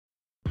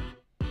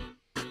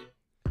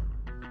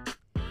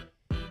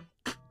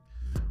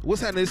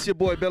What's happening? It's your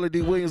boy Belly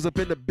D Williams up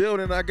in the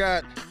building. I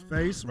got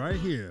Face right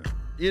here.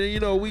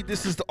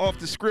 this is the Off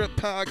the Script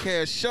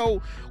podcast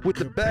show with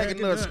the Bag of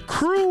Nuts Nuts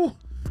crew.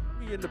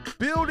 We in the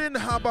building.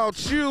 How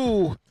about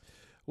you?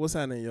 What's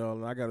happening,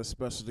 y'all? I got a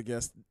special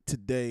guest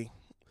today,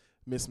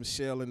 Miss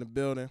Mechelle in the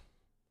building.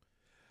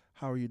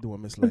 How are you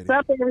doing, Miss Lady?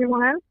 What's up,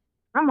 everyone?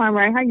 I'm all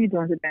right. How you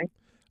doing today?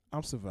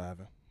 I'm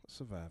surviving.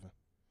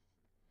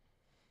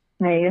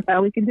 Hey, that's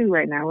all we can do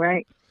right now,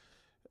 right?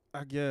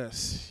 I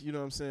guess. You know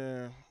what I'm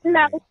saying?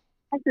 No, Hey,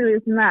 actually,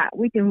 it's not.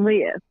 We can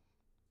live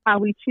how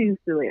we choose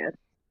to live.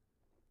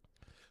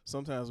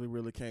 sometimes we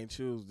really can't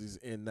choose these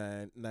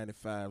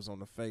N95s on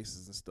the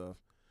faces and stuff.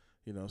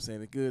 You know what I'm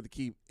saying? It's good to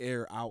keep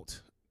air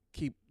out,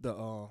 keep the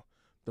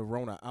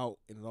Rona out,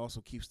 and it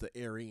also keeps the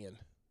air in.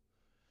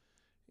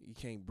 You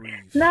can't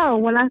breathe. No,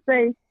 when I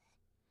say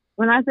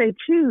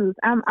choose,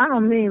 I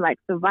don't mean like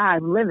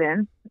survive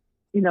living,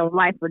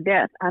 life or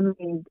death. I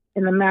mean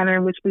in the manner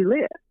in which we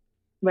live,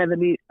 whether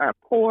we are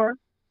poor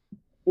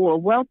or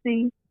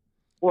wealthy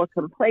or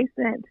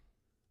complacent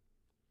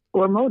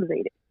or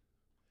motivated.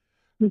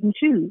 We can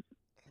choose.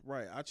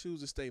 Right. I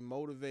choose to stay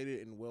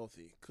motivated and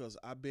wealthy because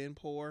I've been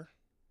poor.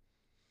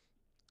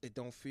 It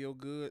don't feel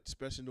good,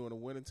 especially during the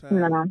wintertime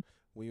No.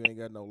 when you ain't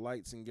got no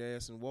lights and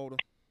gas and water.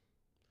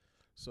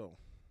 So,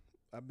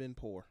 I've been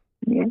poor.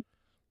 Yeah.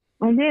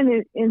 And then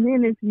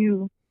if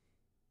you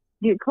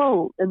get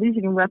cold, at least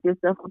you can wrap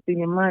yourself up in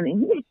your money.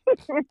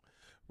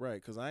 Right,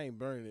 because I ain't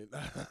burning it.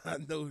 I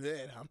know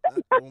that. I'm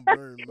not going to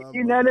burn my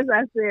You money. notice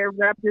I said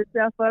wrap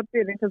yourself up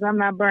in it because I'm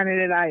not burning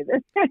it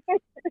either.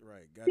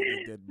 Right, got to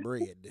get that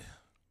bread.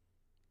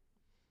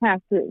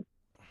 Have to.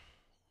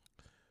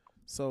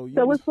 So,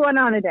 So what's going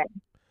on today?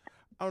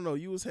 I don't know,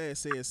 you had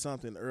said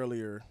something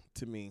earlier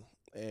to me,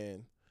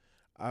 and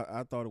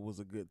I thought it was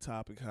a good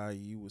topic how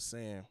you were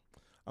saying.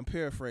 I'm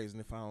paraphrasing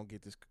if I don't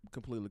get this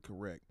completely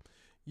correct.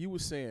 You were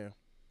saying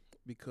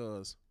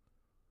because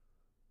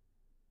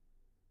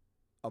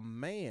a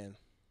man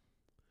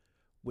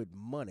with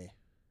money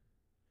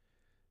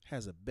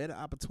has a better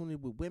opportunity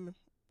with women,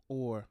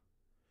 or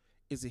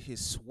is it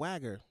his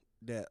swagger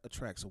that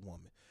attracts a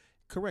woman?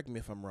 Correct me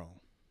if I'm wrong.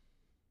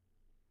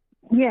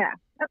 Yeah,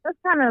 that's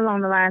kind of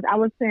along the lines. I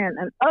was saying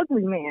an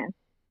ugly man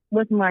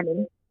with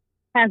money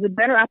has a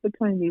better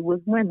opportunity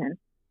with women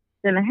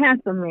than a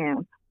handsome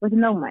man with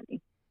no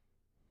money.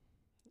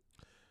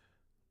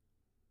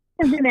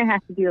 And then there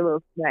has to be a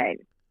little swag,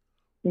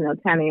 kind of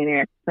in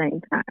there at the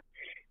same time.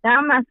 Now,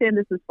 I'm not saying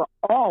this is for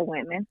all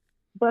women,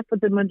 but for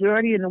the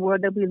majority in the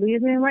world that we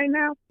live in right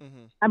now,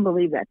 Mm-hmm. I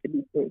believe that to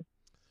be true.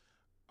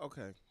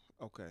 Okay.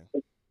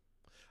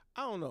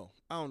 I don't know.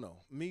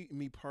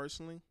 Me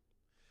personally,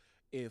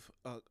 if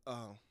a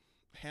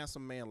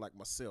handsome man like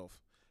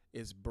myself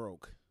is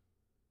broke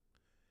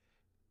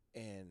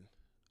and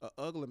a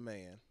ugly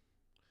man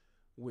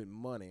with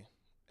money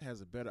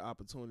has a better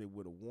opportunity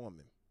with a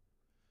woman,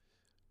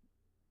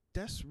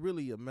 that's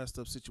really a messed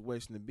up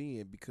situation to be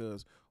in,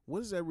 because what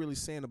is that really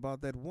saying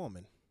about that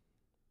woman?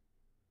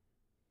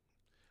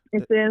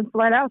 It says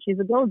flat out she's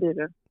a gold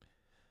digger.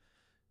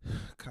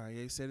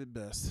 Kanye said it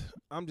best.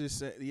 I'm just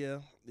saying, yeah.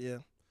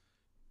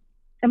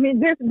 I mean,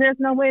 there's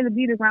no way to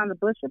beat around the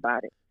bush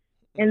about it.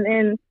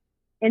 And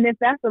if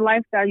that's the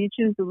lifestyle you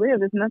choose to live,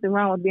 there's nothing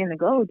wrong with being a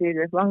gold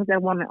digger as long as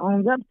that woman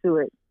owns up to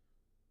it.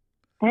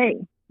 Hey,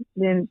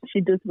 then she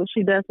does what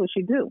she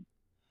do.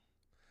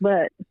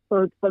 But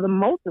for the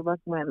most of us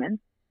women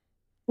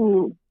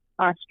who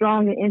are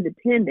strong and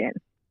independent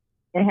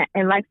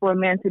and like for a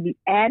man to be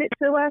added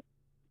to us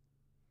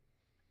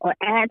or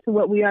add to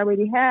what we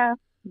already have,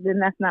 then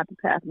that's not the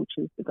path we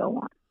choose to go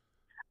on.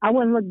 I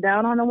wouldn't look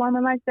down on a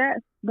woman like that,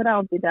 but I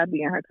don't think I'd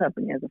be in her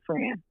company as a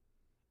friend.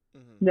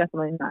 Mm-hmm.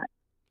 Definitely not.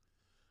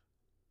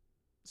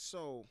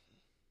 So,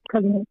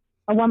 Because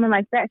a woman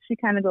like that, she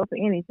kind of goes for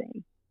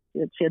anything.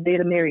 She'll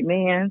date a married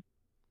man.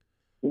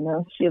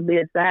 She'll be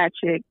a side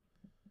chick.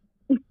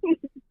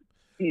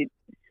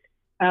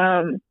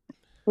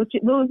 What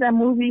was that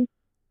movie?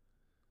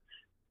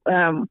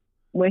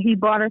 Where he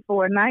bought her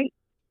for a night.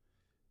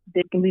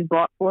 They can be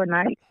bought for a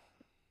night.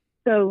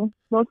 So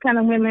those kind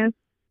of women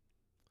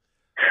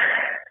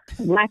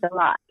lack a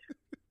lot,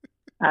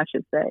 I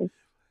should say.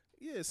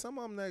 yeah, some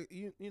of them that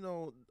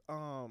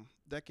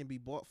that can be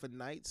bought for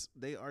nights.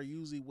 They are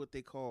usually what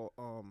they call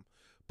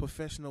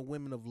professional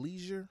women of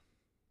leisure,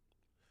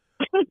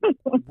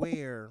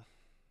 where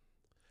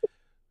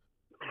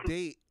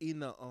they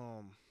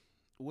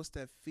what's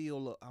that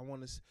field? I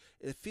want to.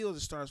 It field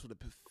that starts with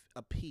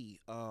a P.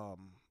 A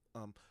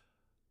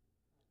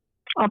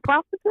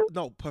prostitute?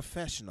 No,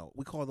 professional.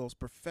 We call those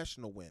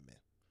professional women.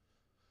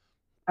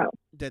 Oh.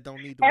 That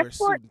don't need to wear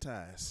Escort? suit and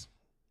ties.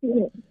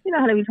 Yeah. You know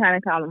how they be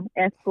trying to call them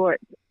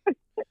escorts?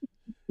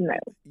 No.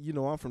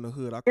 I'm from the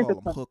hood. I It's call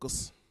a- them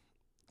hookers.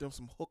 Them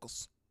some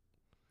hookers.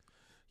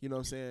 You know what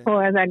I'm saying?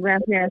 Or as our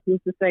grandparents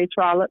used to say,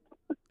 trollops.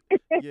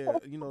 Yeah,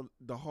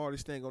 the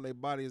hardest thing on their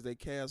body is their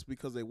calves,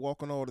 because they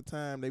walking all the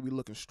time. They be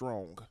looking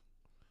strong.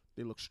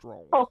 They look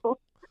strong. Oh,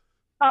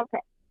 okay.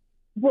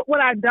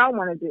 What I don't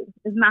want to do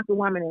is knock a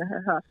woman in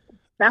her hustle.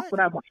 That's what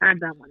I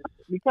don't want to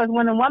do. Because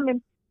when a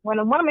woman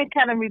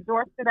kind of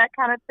resorts to that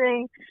kind of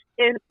thing,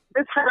 it's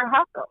her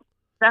hustle.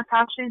 That's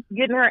how she's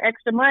getting her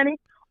extra money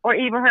or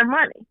even her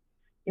money.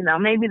 You know,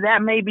 maybe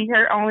that may be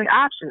her only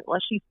option, or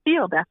she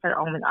feels that's her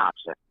only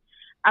option.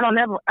 I don't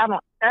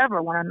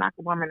ever want to knock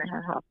a woman in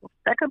her hustle.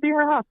 That could be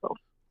her hustle.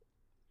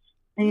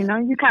 And you know,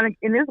 you kind of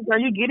in this girl,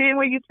 you get in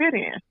where you fit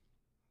in.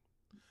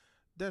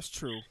 That's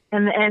true.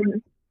 And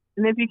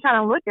if you kind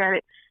of look at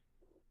it,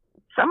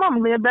 some of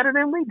them live better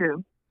than we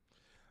do.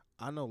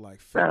 I know like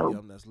 50 of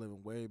them that's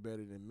living way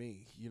better than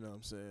me. You know what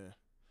I'm saying?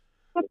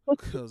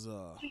 Because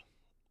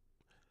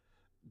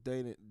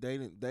they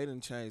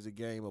didn't change the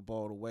game up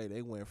all the way.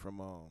 They went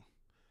from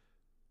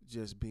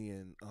just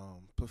being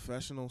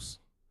professionals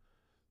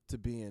to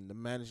being the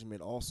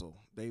management also.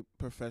 They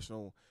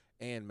professional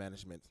and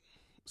management.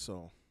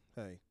 So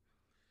hey,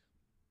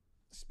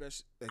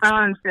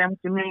 I understand what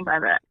you mean by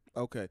that.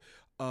 Okay,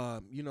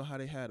 you know how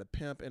they had a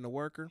pimp and a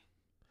worker?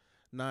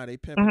 Nah, they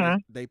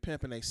pimping they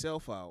pimping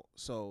themselves out.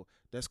 So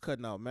that's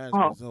cutting out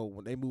management. So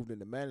when they moved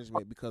into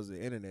management because of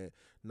the internet,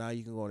 now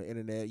you can go on the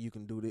internet, you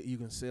can do that, you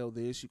can sell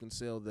this, you can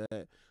sell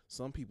that.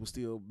 Some people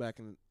still back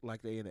in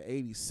like they in the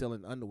 80s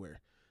selling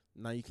underwear.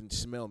 Now you can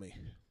smell me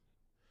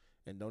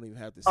and don't even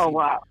have to see me.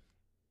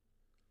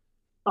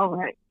 All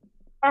right.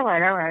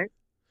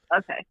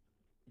 Okay.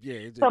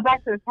 Yeah. So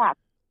back to the top.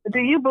 Do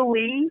you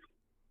believe,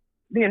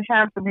 being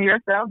handsome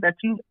yourself, that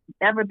you've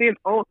ever been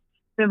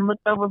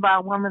looked over by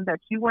a woman that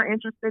you were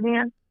interested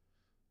in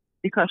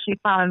because she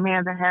found a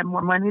man that had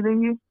more money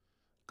than you?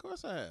 Of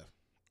course I have.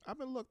 I've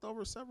been looked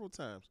over several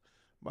times.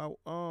 But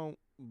I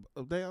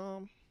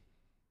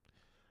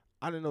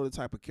didn't know the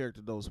type of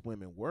character those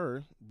women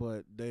were,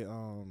 but they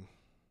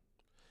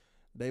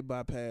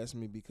bypassed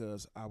me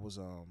because I was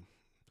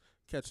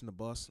catching the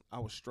bus. I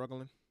was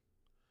struggling.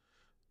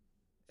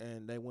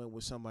 And they went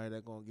with somebody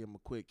that's gonna give them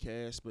a quick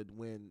cash, but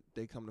when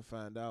they come to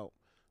find out,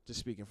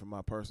 just speaking from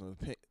my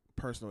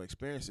personal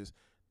experiences,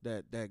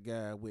 that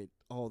guy with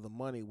all the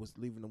money was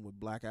leaving them with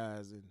black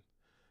eyes and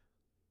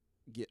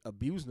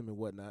abusing them and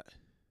whatnot.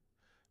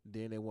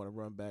 Then they want to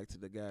run back to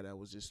the guy that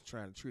was just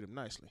trying to treat them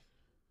nicely.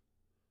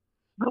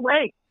 But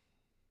wait,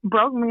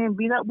 broke men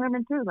beat up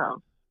women too,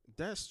 though.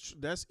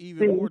 That's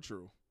even more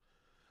true.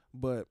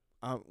 But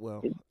I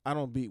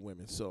don't beat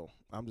women, so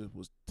I'm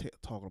just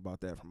talking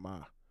about that from my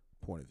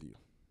point of view.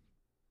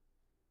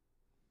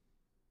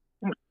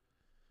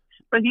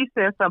 But you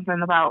said something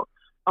about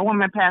a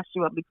woman passed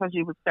you up because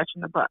you was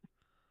catching the bus.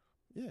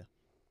 Yeah.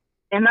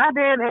 And I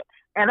did it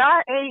at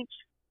our age.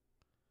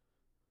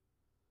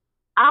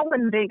 I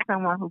wouldn't date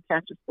someone who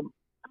catches the bus.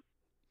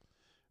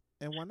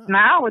 And why not?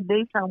 Now I would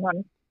date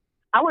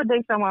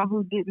someone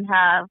who didn't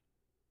have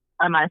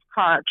a nice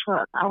car or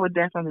truck. I would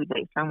definitely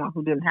date someone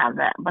who didn't have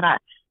that. But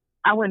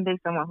I wouldn't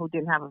date someone who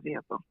didn't have a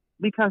vehicle,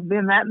 because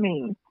then that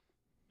means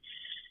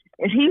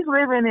if he's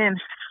living in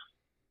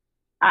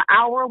an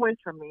hour away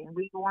from me and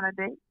we go on a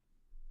date,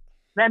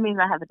 that means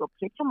I have to go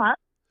pick him up,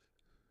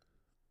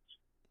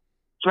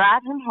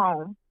 drive him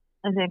home,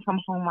 and then come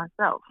home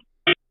myself.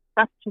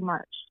 That's too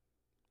much.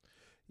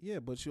 Yeah,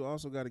 but you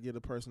also got to give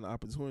the person the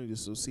opportunity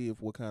to see if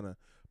what kind of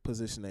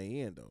position they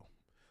in, though.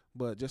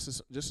 But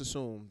just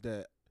assume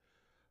that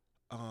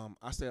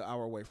I stay an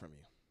hour away from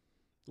you,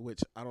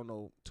 which I don't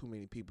know too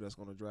many people that's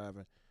going to drive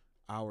an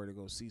hour to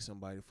go see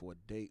somebody for a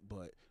date,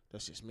 but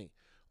that's just me.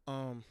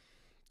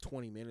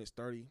 20 minutes,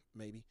 30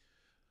 maybe,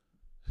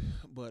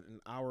 but an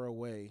hour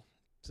away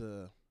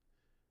to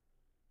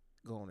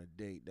go on a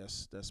date,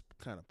 that's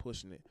kind of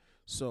pushing it.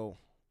 So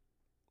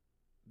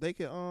they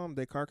could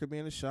their car could be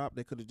in the shop,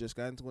 they could have just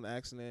gotten into an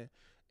accident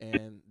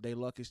and their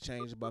luck is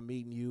changed by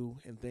meeting you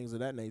and things of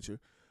that nature,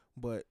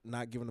 but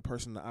not giving the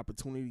person the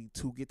opportunity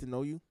to get to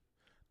know you,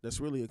 that's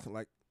really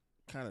like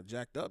kind of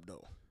jacked up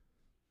though.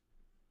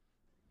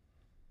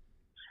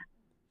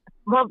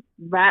 Well,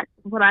 that's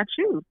what I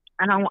choose.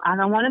 I don't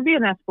want to be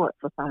an escort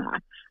for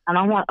someone. I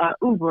don't want an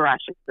Uber, I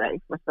should say,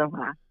 for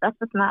someone. That's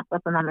just not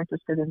something I'm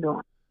interested in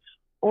doing.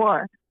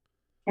 Or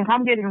if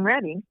I'm getting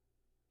ready,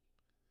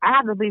 I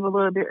have to leave a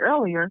little bit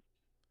earlier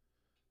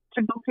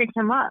to go pick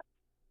him up.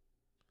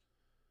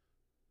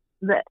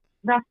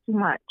 That's too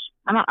much.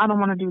 I don't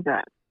want to do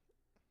that.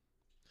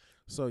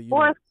 So you don't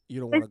want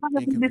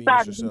to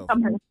inconvenience yourself.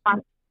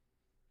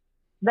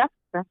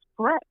 That's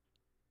correct.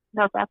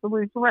 That's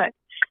absolutely correct.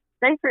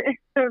 Say for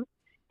instance,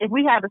 if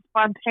we had a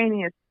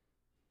spontaneous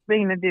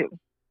thing to do,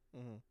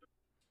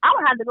 I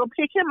would have to go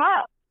pick him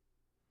up.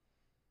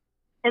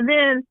 And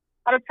then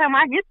by the time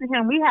I get to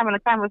him, we having a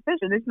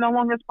conversation. It's no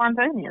longer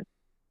spontaneous.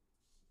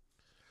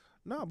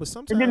 No, but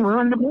sometimes it didn't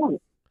ruin the mood.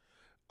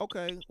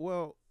 Okay,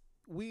 well,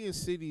 we in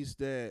cities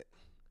that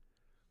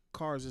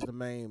cars is the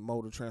main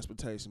mode of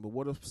transportation. But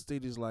what if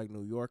cities like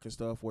New York and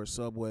stuff where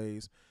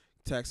subways,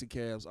 taxi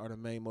cabs are the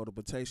main mode of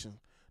transportation?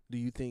 Do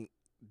you think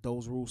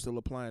those rules still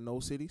apply in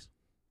those cities?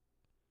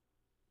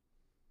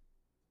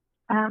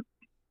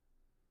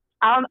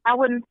 I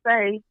wouldn't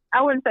say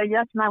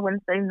yes, and I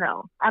wouldn't say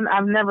no.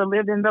 I've never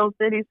lived in those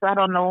cities, so I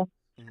don't know.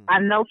 I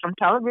know from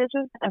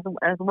television as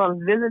well as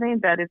visiting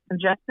that it's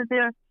congested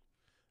there.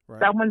 So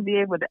I wouldn't be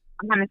able to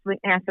honestly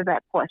answer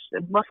that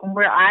question. But from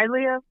where I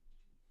live,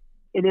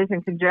 it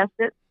isn't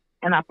congested,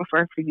 and I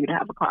prefer for you to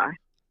have a car.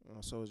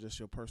 So it's just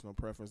your personal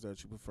preference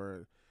that you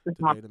prefer It's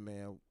to my, date a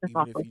man, it's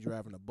my even if he's preference.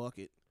 driving a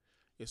bucket,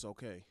 it's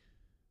okay.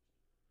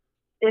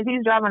 If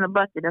he's driving a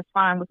bucket, that's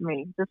fine with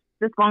me. Just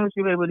as long as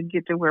you're able to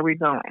get to where we're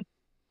going.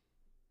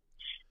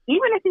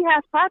 Even if he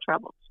has car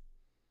troubles,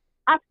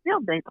 I still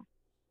date him.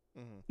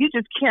 Mm-hmm. You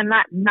just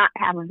cannot not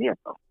have a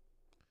vehicle.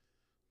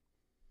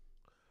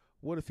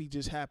 What if he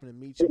just happened to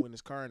meet you in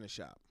his car in the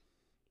shop?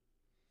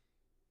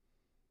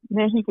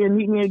 Then he can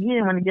meet me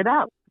again when he get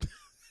out.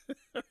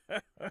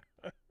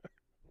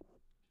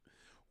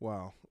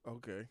 Wow.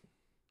 Okay.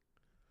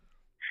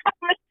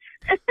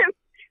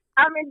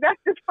 I mean, that's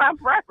just my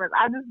preference.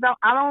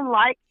 I don't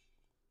like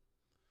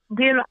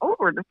being an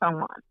Uber to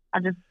someone.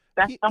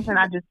 That's something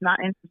I'm just not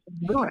interested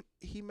in doing.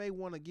 He may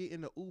want to get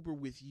in the Uber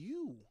with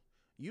you.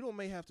 You don't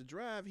may have to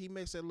drive. He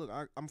may say, "Look,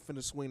 I'm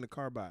finna swing the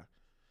car by,"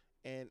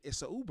 and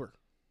it's an Uber.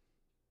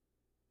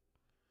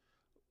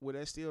 Would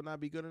that still not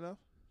be good enough?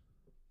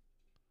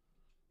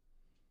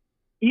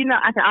 You know,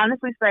 I can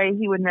honestly say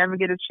he would never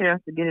get a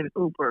chance to get an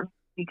Uber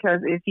because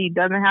if he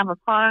doesn't have a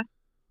car,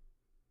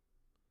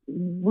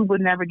 we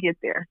would never get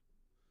there.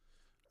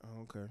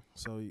 Okay,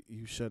 so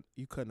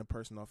you cutting a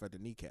person off at the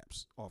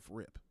kneecaps, off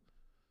rip.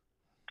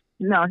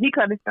 No, he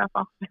cut himself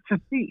off at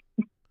the feet,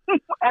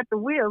 at the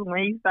wheels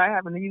when he started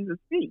having to use his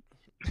feet.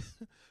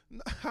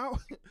 How?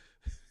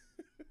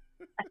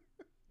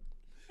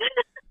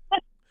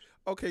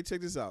 Okay, check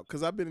this out,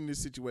 because I've been in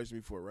this situation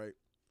before, right?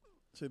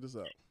 Check this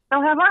out.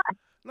 So have I.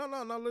 No.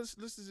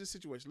 Listen to this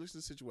situation. Listen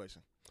to the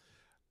situation.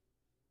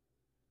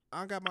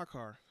 I got my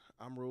car.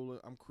 I'm rolling.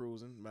 I'm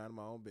cruising, minding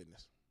my own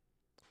business.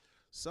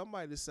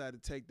 Somebody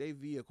decided to take their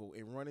vehicle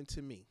and run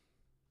into me.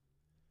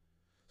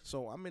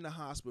 So I'm in the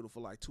hospital for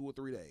like 2 or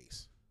 3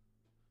 days.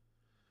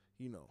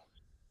 You know,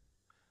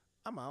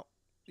 I'm out.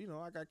 You know,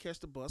 I got to catch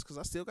the bus because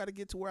I still got to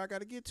get to where I got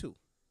to get to.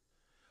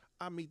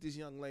 I meet this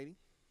young lady.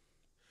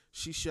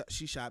 She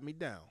shot me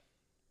down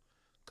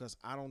because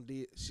I don't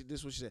deal. This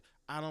is what she said.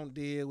 I don't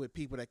deal with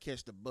people that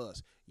catch the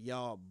bus.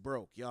 Y'all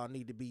broke. Y'all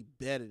need to be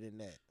better than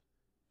that.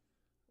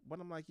 But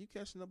I'm like, you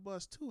catching the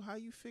bus too? How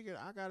you figure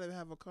I gotta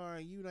have a car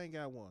and you ain't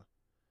got one?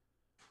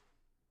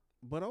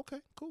 But okay,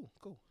 cool.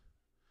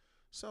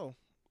 So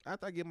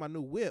after I get my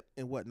new whip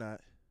and whatnot,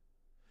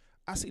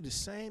 I see the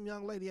same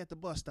young lady at the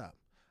bus stop.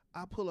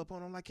 I pull up on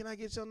her, I'm like, can I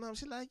get your number?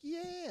 She's like,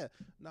 yeah.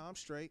 No, I'm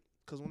straight.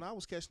 Because when I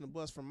was catching the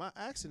bus from my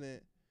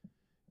accident,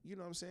 you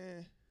know what I'm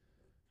saying?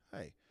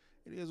 Hey,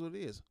 it is what it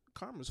is.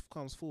 Karma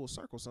comes full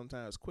circle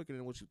sometimes quicker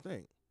than what you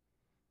think.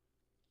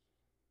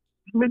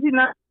 But you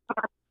know,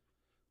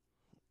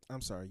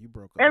 I'm sorry, you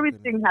broke up.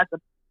 Everything has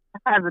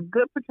a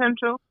good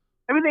potential.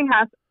 Everything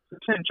has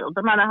potential,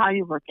 no matter how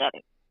you look at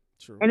it.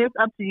 True. And it's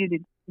up to you to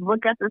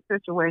look at the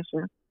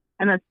situation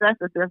and assess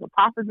if there's a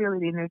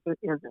possibility and if it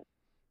isn't.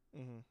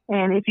 Mm-hmm.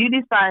 And if you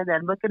decide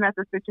that looking at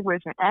the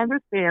situation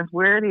understands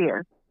where it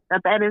is,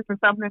 that isn't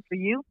something for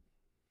you,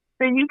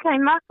 then you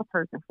can't knock the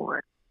person for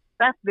it.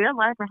 That's their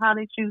life and how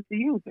they choose to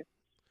use it.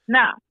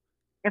 Now,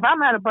 if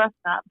I'm at a bus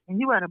stop and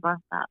you at a bus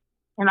stop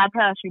and I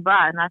pass you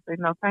by and I say,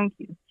 no, thank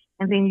you,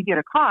 and then you get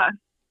a car,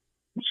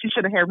 you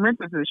should have had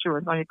renter's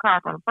insurance on your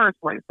car from the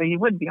first place so you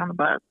wouldn't be on the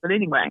bus. But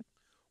anyway.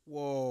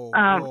 Whoa.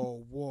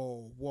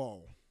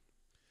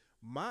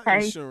 My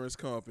insurance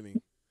company,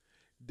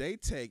 they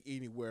take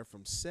anywhere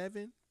from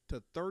 7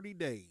 to 30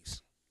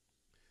 days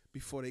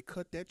before they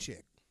cut that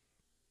check.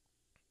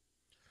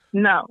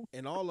 No.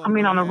 And all of I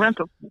mean, on a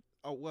rental.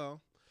 Oh,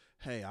 well,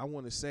 hey, I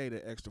want to say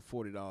the extra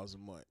 $40 a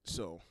month.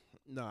 So,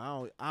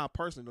 no, I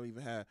personally don't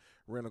even have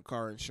rental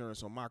car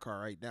insurance on my car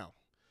right now.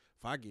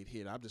 If I get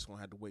hit, I'm just going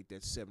to have to wait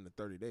that 7 to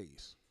 30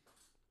 days.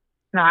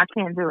 No, I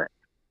can't do it.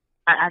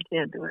 I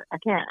can't do it. I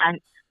can't.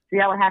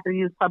 I would have to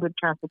use public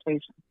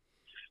transportation.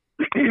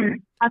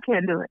 I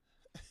can't do it.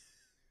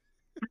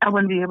 I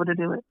wouldn't be able to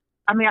do it.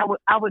 I mean,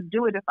 I would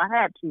do it if I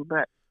had to,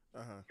 but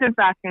since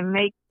I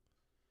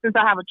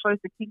have a choice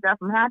to keep that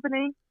from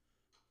happening,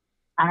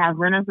 I have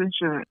renter's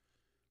insurance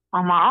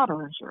on my auto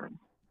insurance.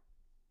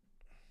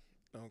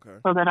 Okay.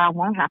 So that I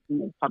won't have to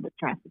use public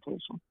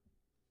transportation.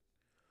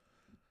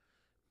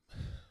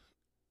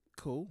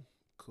 Cool.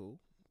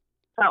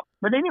 So,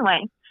 but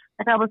anyway,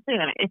 like I was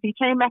saying, if he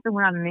came back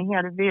around and he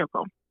had a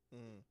vehicle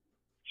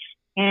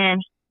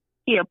and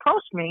he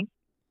approached me,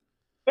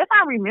 if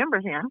I remember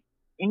him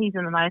and he's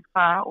in a nice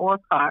car or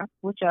car,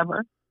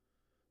 whichever,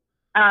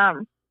 if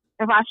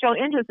I show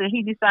interest and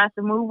he decides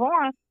to move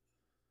on,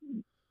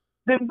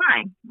 then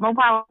fine. More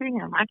power to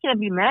him. I can't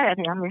be mad at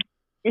him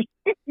if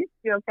he's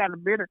still kind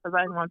of bitter because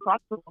I didn't want to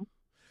talk to him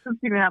since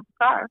he didn't have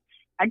a car.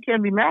 I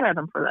can't be mad at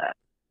him for that.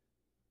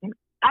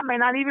 I may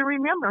not even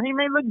remember. He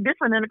may look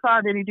different in the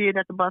car than he did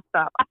at the bus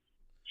stop.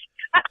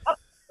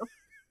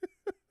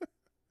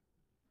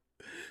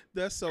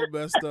 That's so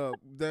messed up.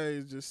 That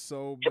is just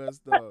so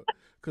messed up.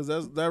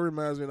 Because that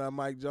reminds me of that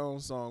Mike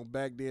Jones song,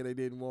 Back Then They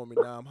Didn't Want Me,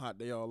 Now I'm Hot,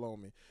 They All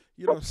On Me.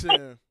 You know what I'm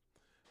saying?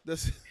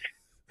 That's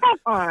Come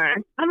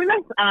on. I mean,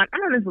 that's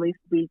honestly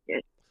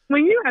speaking.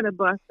 when you're at a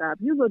bus stop,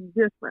 you look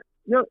different.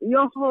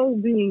 Your whole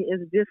being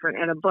is different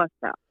at a bus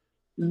stop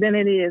than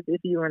it is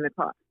if you're in the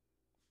car.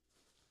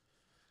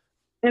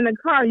 In the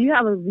car, you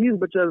have a view,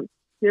 but your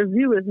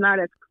view is not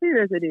as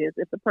clear as it is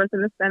if the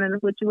person is standing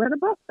with you at a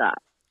bus stop.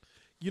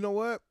 You know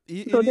what?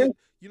 So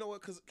You know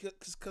what? Cause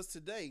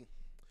today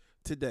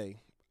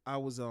I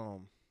was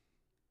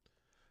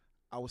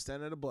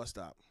standing at a bus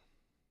stop,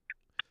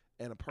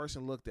 and a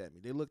person looked at me.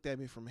 They looked at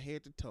me from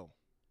head to toe,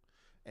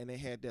 and they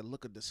had that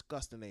look of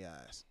disgust in their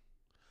eyes.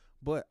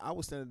 But I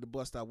was standing at the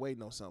bus stop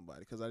waiting on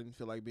somebody because I didn't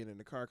feel like being in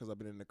the car because I've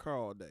been in the car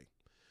all day.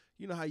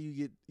 You know how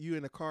you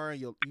in the car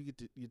and you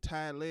get your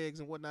tired legs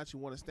and whatnot. You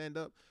want to stand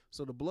up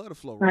so the blood will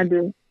flow, right? I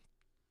do.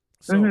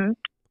 So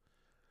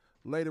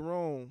later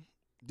on,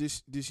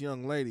 this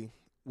young lady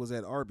was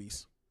at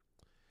Arby's,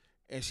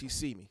 and she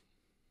see me,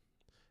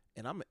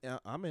 and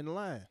I'm in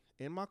line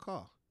in my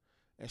car,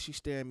 and she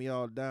staring me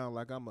all down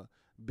like I'm a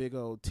big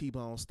old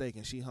T-bone steak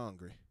and she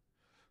hungry.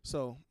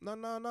 So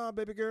no,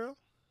 baby girl,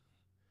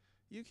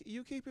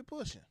 you keep it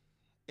pushing,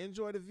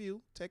 enjoy the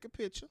view, take a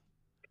picture,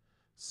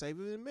 save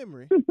it in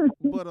memory.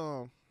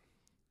 But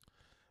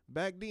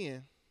back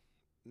then,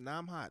 now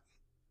I'm hot.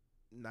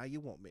 Now you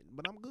want me,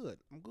 but I'm good.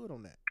 I'm good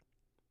on that.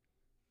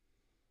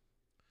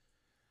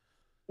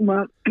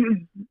 Well,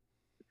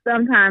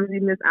 sometimes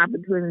you miss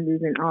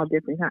opportunities in all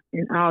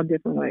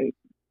different ways.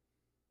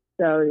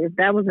 So if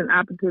that was an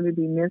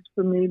opportunity missed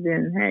for me,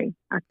 then hey,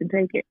 I can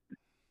take it.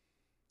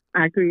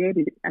 I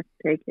created it. I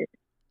can take it.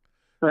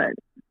 But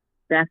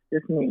that's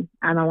just me.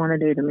 I don't want to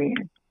date a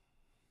man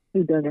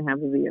who doesn't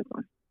have a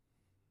vehicle.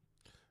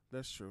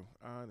 That's true.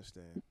 I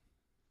understand.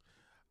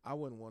 I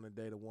wouldn't want to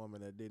date a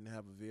woman that didn't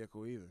have a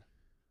vehicle either.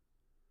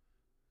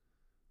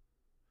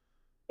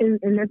 And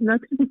there's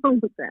nothing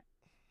wrong with that.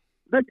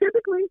 But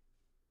typically,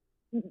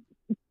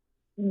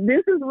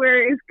 this is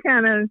where it's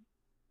kind of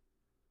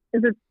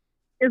is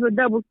a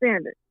double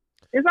standard.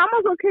 It's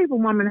almost okay for a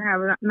woman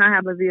to not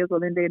have a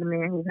vehicle and date a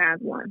man who has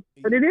one,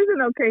 but it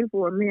isn't okay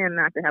for a man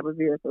not to have a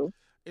vehicle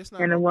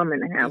and a woman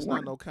to have it's one.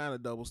 It's not no kind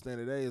of double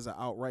standard. That is an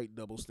outright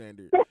double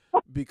standard.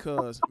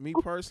 Because me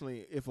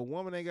personally, if a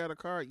woman ain't got a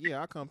car,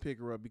 yeah, I come pick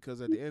her up.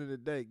 Because at the end of the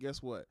day,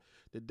 guess what?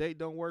 The date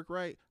don't work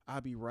right,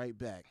 I'll be right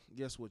back.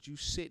 Guess what? You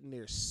sitting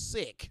there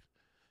sick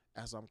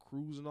as I'm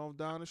cruising off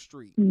down the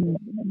street.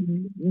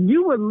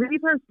 You would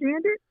leave her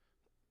stranded?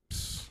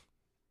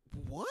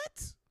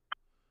 What?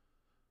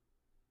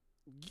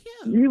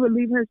 Yeah. You would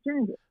leave her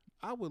stranded.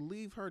 I would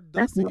leave her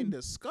dusty and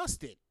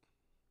disgusted.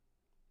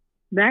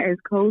 That is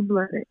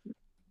cold-blooded.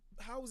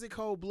 How is it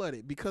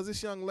cold-blooded? Because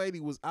this young lady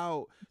was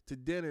out to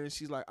dinner and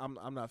she's like,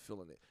 I'm not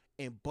feeling it.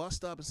 And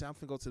bust up and say, I'm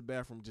finna go to the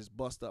bathroom, just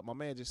bust up. My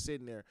man just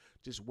sitting there,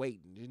 just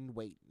waiting and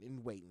waiting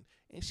and waiting.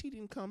 And she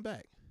didn't come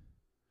back.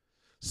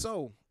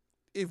 So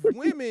if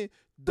women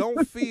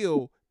don't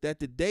feel that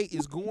the date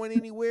is going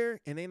anywhere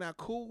and they not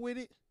cool with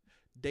it,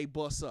 they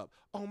bust up.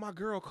 Oh, my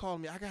girl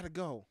called me. I got to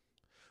go.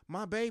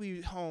 My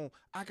baby home.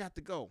 I got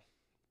to go.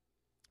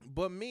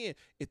 But men,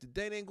 if the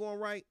date ain't going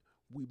right,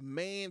 we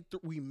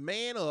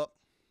man up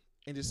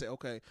and just say,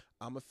 okay,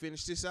 I'm going to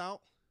finish this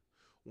out.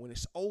 When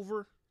it's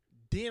over,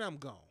 then I'm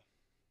gone.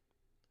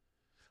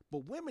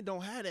 But women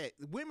don't have that.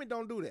 Women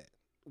don't do that.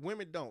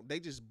 Women don't.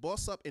 They just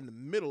bust up in the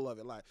middle of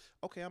it like,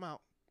 okay, I'm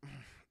out.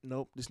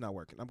 Nope, this not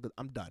working. I'm good.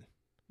 I'm done.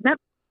 That's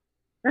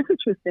a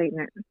true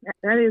statement.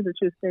 That is a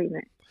true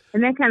statement.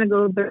 And that kind of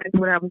goes back to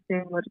what I was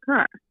saying with the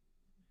car.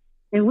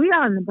 And we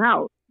out and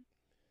about.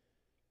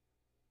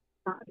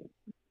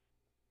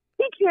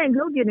 He can't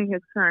go get in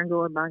his car and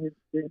go about his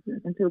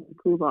business until we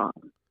cool off.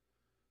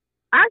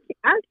 I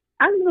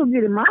can go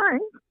get in mine.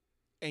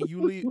 And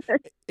you leave,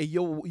 and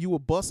you will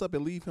bust up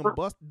and leave him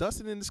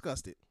dusted and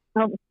disgusted.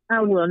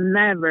 I will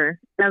never,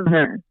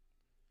 ever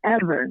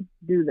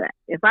do that.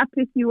 If I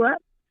pick you up,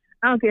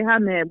 I don't care how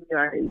mad we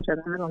are at each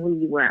other. I'm not gonna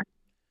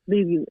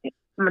leave you.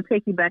 I'm gonna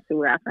take you back to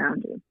where I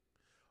found you,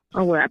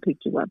 or where I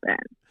picked you up at.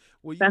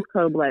 Well, that's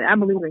cold-blooded. I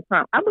believe in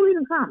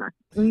karma.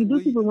 When you do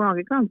people wrong,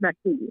 it comes back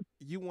to you.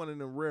 You one of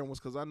them rare ones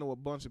because I know a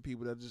bunch of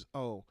people that just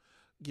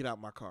get out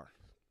my car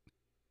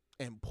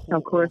and pull.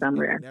 Of course, I'm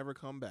rare. Never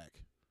come back.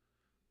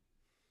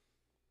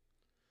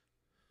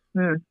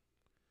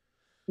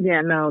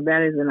 Yeah, no,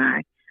 that is an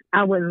I.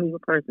 I wouldn't leave a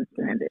person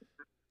stranded.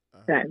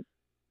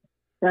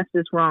 That's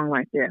just wrong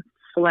right there.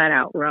 Flat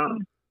out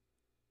wrong.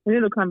 And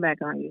it'll come back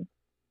on you.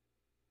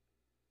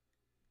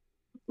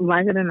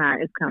 Like it or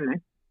not, it's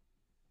coming.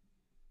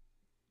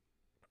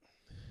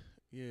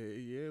 Yeah,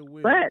 it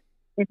will. But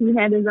if he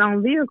had his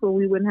own vehicle,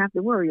 we wouldn't have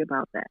to worry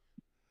about that.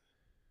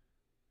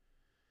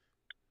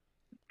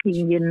 He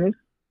can get in this.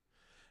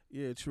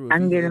 Yeah, true. I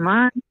can get in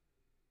mine,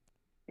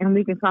 and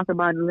we can talk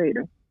about it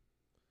later.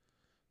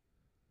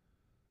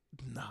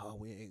 No,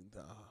 we ain't.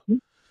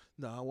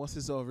 No, once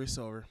it's over, it's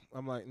over.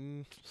 I'm like,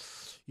 you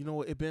know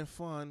what? It been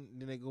fun.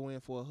 Then they go in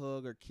for a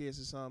hug or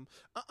kiss or something.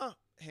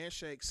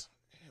 Handshakes.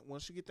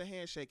 Once you get the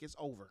handshake, it's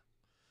over.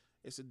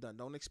 It's done.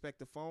 Don't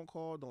expect a phone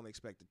call. Don't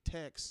expect a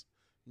text.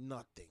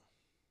 Nothing.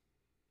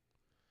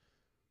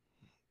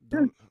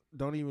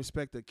 Don't even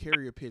expect a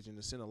carrier pigeon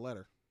to send a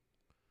letter.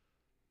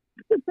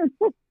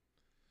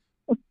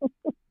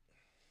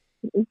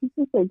 Is this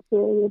just a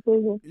carrier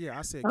pigeon? Yeah,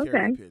 I said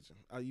carrier Okay. pigeon.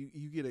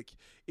 You get a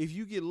if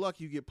you get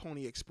lucky, you get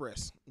Pony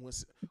Express.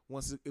 Once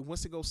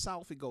it goes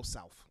south, it goes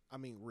south. I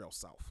mean, real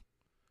south.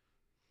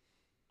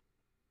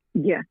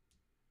 Yeah.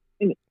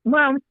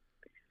 Well,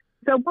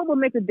 so what would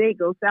make a date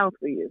go south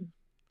for you?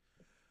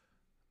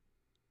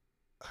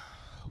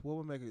 What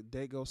would make a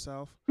day go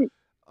south? Yeah,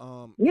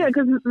 If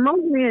because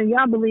most men,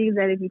 y'all believe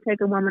that if you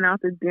take a woman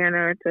out to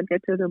dinner, to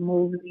get to the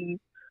movies,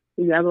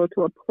 you gotta go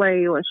to a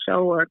play or a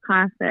show or a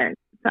concert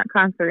at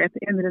the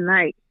end of the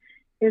night,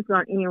 it's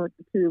gonna end with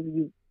the two of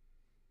you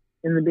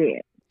in the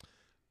bed.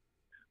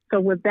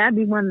 So would that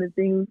be one of the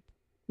things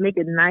make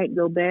a night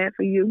go bad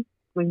for you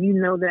when you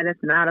know that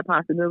it's not a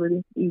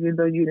possibility, even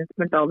though you didn't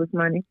spend all this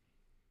money?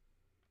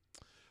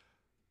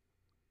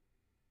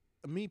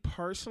 me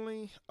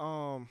personally,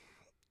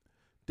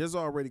 there's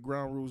already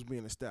ground rules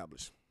being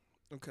established.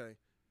 Okay,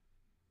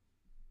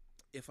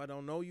 if I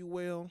don't know you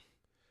well,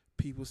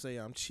 people say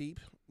I'm cheap,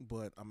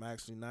 but I'm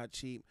actually not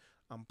cheap.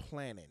 I'm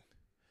planning.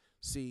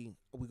 See,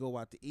 we go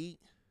out to eat.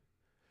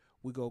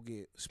 We go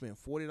get spend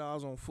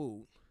 $40 on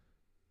food.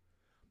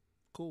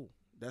 Cool.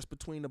 That's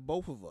between the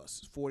both of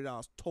us. It's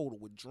 $40 total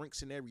with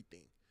drinks and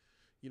everything.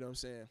 You know what I'm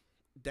saying?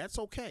 That's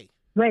okay.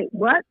 Wait,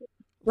 what?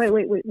 Wait,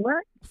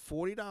 what?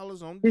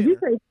 $40 on Did you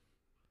dinner. say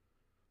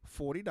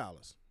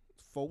 $40.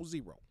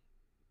 40.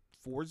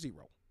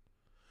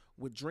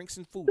 With drinks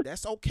and food.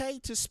 That's okay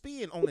to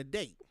spend on a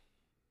date.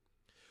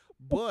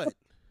 But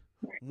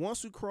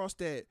once we cross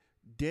that,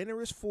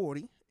 dinner is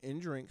 40 in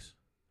drinks.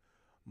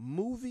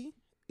 Movie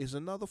is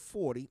another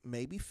 40,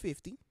 maybe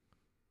 50.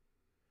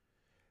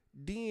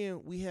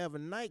 Then we have a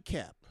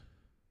nightcap.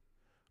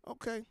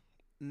 Okay.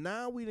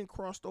 Now we done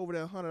crossed over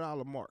that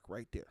 $100 mark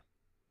right there.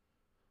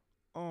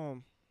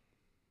 Um,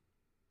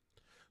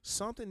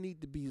 Something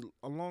need to be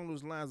along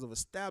those lines of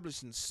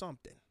establishing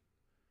something.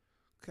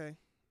 Okay.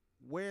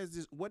 Where is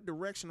this? What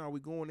direction are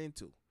we going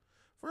into?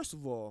 First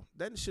of all,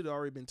 that should have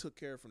already been took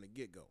care of from the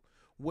get go.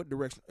 What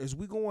direction? Is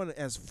we going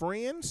as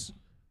friends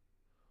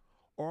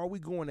or are we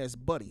going as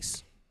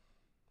buddies?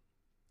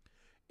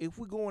 If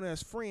we're going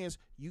as friends,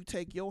 you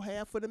take your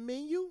half of the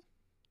menu,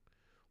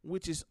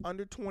 which is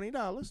under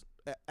 $20.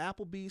 At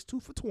Applebee's 2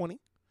 for $20,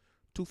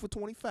 2 for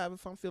 $25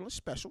 if I'm feeling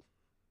special.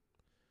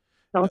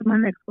 that was my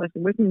next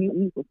question? Where can you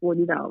eat for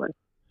 $40?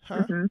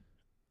 Huh? Hmm.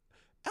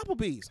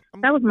 Applebee's.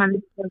 That was my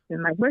next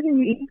question. Like, where can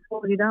you eat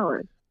for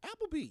 $40?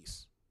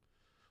 Applebee's.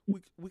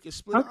 We can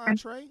split an Okay.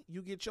 entree.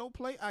 You get your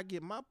plate, I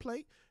get my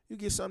plate. You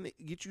get something,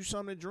 get you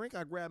something to drink.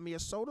 I grab me a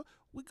soda.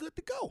 We good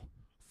to go.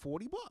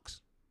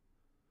 $40.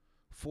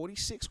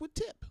 46 with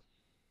tip.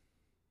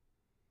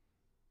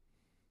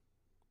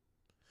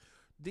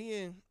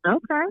 Then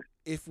Okay.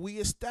 if we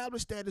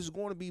establish that it's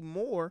going to be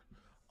more,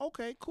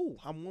 okay, cool.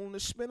 I'm willing to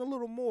spend a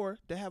little more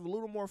to have a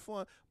little more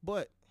fun.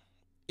 But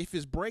if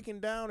it's breaking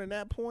down in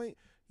that point,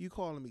 you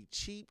calling me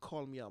cheap,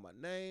 calling me out my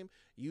name,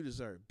 you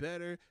deserve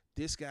better.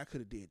 This guy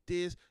could have did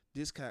this.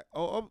 This guy,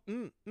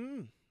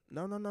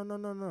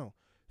 no.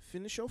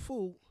 Finish your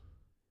food.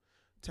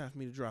 Time for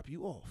me to drop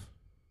you off.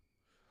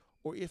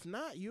 Or if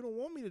not, you don't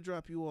want me to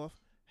drop you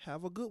off.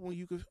 Have a good one.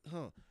 You could,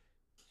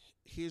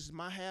 here's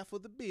my half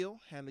of the bill.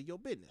 Handle your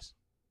business.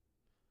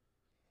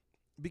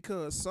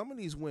 Because some of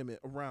these women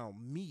around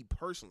me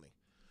personally,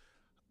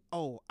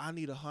 oh, I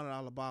need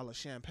 $100 bottle of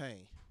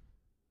champagne.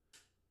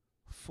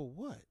 For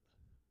what?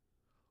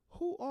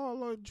 Who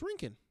all are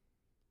drinking?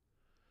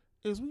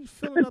 Is we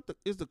filling up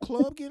is the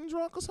club getting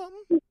drunk or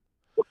something?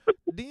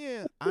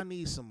 Then I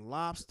need some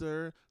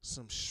lobster,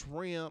 some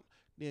shrimp,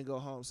 then go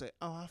home and say,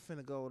 oh, I'm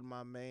finna go to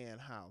my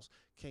man's house.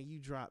 Can you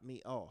drop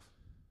me off?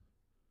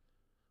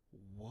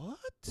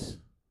 What?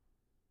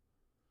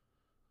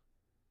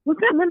 What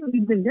kind of women have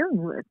you been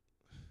dealing with?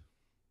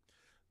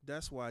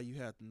 That's why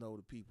you have to know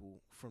the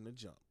people from the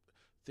jump.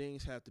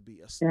 Things have to be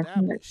Definitely.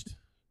 established.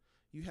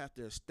 You have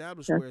to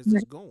establish where is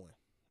this going.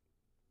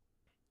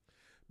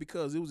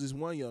 Because it was this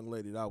one young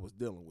lady that I was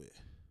dealing with.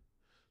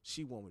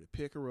 She wanted me to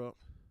pick her up,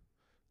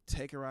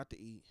 take her out to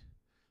eat,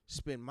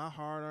 spend my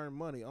hard-earned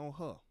money on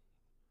her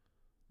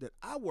that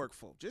I work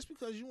for. Just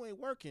because you ain't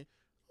working,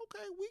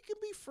 okay, we can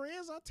be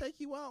friends. I'll take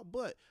you out.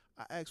 But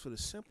I asked for the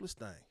simplest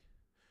thing.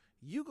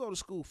 You go to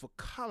school for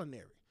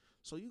culinary.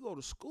 So you go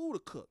to school to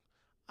cook.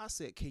 I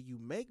said, can you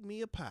make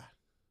me a pie?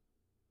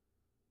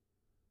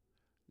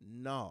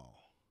 No.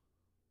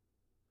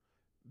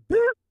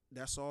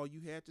 That's all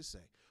you had to say.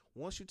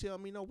 Once you tell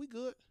me no, we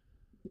good.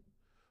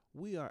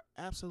 We are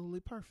absolutely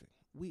perfect.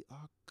 We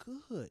are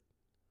good.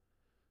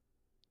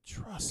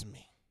 Trust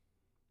me.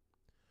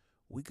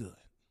 We good.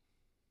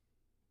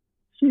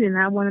 She did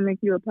not want to make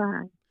you a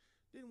pie.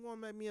 Didn't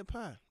want to make me a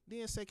pie.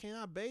 Then say, can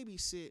I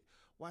babysit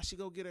while she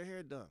go get her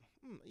hair done?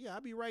 Yeah,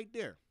 I'll be right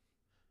there.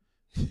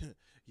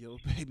 Your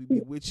baby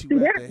be with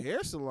you at the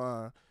hair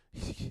salon.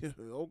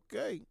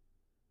 Okay.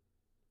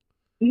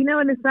 You know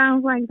what it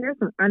sounds like? There's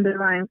some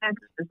underlying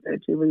factors that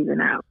you're leaving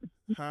out.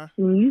 Huh?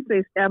 When you say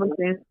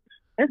establishing,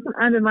 there's some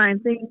underlying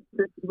things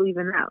that you're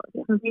leaving out.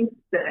 There's some things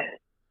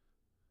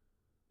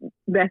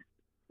that's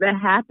that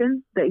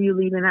happens that you're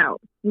leaving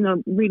out,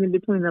 reading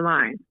between the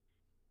lines.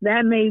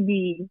 That may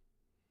be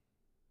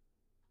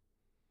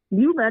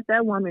you let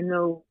that woman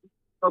know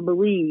or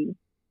believe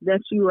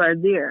that you are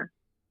there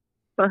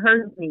for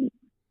her needs,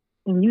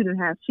 and she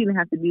didn't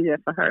have to be there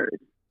for hers.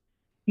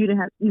 You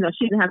didn't have,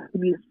 she didn't have to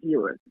be there for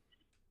yours.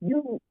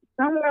 You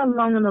somewhere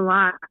along in the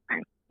line,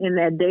 in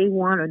that day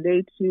one or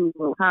day two,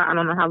 or I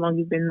don't know how long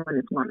you've been knowing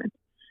this woman,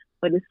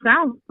 but it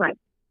sounds like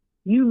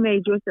you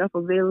made yourself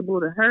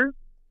available to her,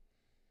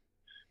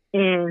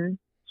 and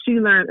she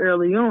learned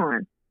early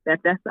on that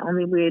that's the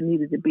only way it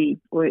needed to be,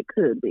 or it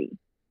could be.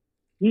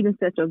 You didn't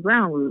set your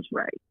ground rules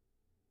right,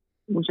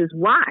 which is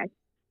why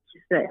she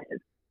says,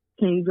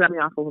 "Can you drop me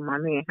off over my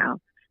man's house?"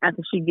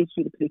 After she gets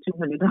you to pay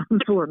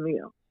 $200 for a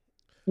meal,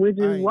 which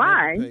is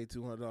why I never paid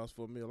 $200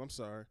 for a meal. I'm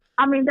sorry.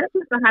 I mean, that's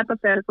just a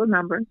hypothetical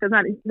number because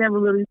I never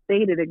really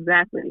stated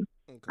exactly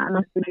how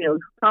much the meal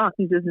cost.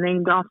 He just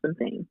named off some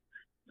things.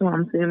 So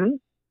I'm assuming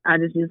I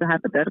just used a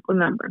hypothetical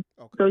number.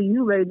 Okay. So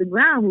you laid the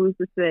ground rules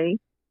to say,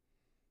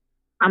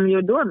 "I'm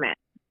your doormat.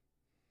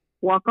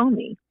 Walk on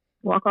me.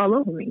 Walk all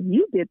over me."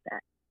 You did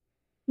that,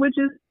 which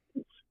is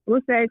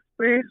what's that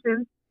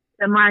expression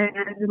that Maya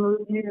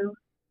Angelou used?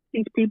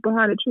 Teach people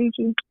how to treat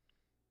you.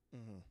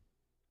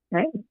 Mm-hmm.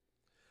 Hey.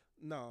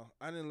 No,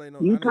 I didn't lay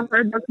no. You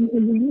heard nothing to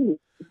you.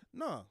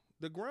 No,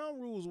 the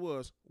ground rules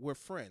was we're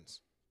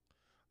friends.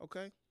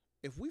 Okay,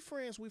 if we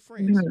friends, we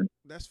friends. Mm-hmm.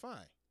 That's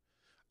fine.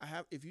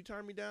 If you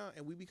turn me down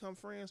and we become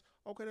friends,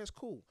 okay, that's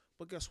cool.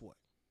 But guess what?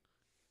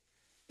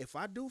 If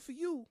I do for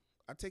you,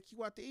 I take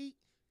you out to eat.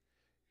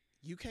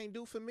 You can't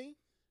do for me.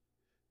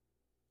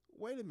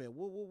 Wait a minute.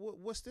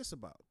 What's this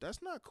about?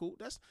 That's not cool.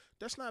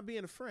 That's not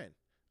being a friend.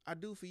 I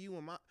do for you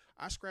and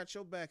I scratch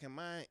your back and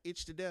mine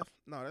itch to death.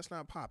 No, that's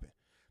not popping.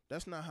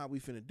 That's not how we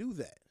finna do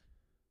that.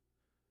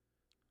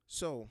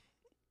 So,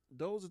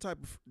 that's the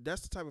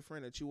type of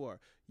friend that you are.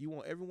 You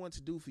want everyone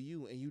to do for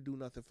you, and you do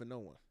nothing for no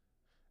one,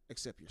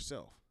 except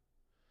yourself.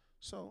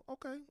 So,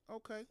 okay,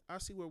 I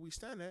see where we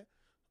stand at.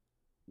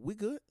 We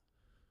good.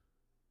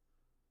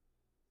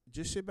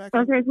 Just sit back.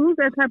 Okay, who's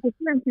that type of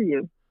friend to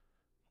you?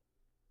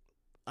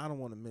 I don't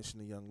want to mention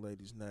the young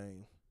lady's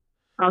name.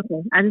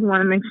 Okay, I just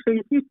want to make sure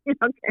you.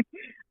 Okay,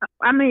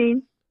 I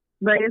mean.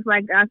 But it's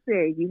like I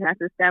said, you have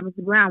to establish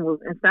the ground rules.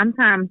 And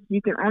sometimes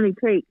you can only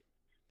take,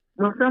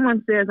 when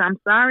someone says, "I'm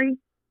sorry,"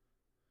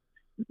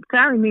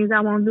 sorry means I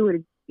won't do it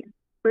again.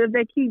 But if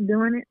they keep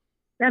doing it,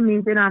 that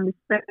means they don't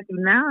respect you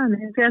now,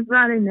 and that's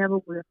why they never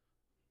will.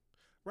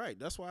 Right.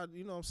 That's why,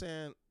 you know what I'm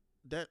saying,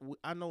 that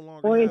I no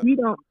longer or if you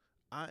don't.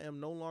 I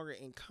am no longer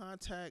in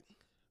contact,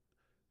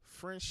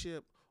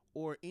 friendship,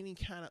 or any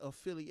kind of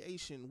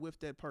affiliation with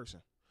that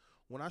person.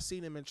 When I see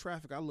them in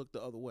traffic, I look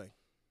the other way.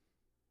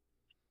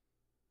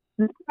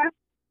 As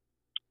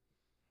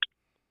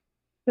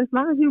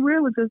long as you're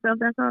real with yourself,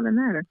 that's all that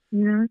matters,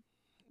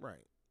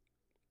 Right.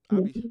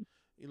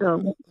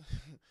 So,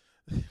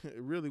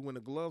 really, when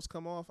the gloves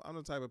come off, I'm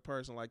the type of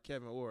person like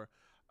Kevin Orr,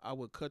 I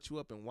would cut you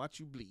up and watch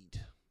you bleed.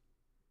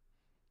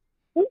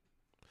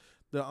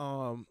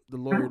 The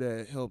lawyer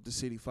that helped the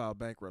city file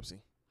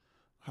bankruptcy,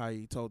 how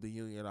he told the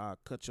union, "I'll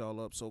cut y'all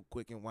up so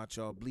quick and watch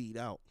y'all bleed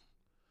out."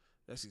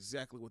 That's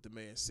exactly what the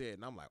man said,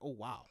 and I'm like, "Oh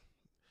wow,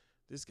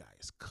 this guy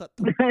is cut."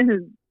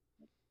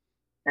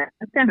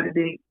 That's kind of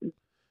deep.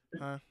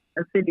 Huh?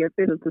 A city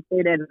official to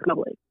say that in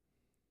public.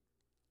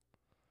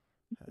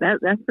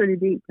 That's pretty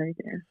deep right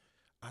there.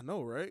 I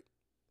know, right?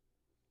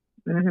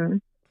 Mm-hmm.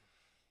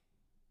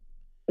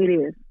 It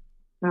is,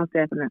 most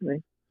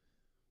definitely.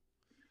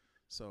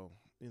 So,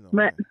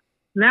 But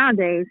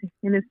nowadays,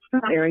 in this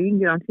era, you can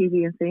get on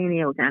TV and say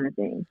any old kind of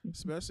thing.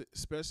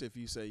 Especially if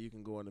you say you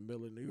can go in the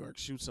middle of New York,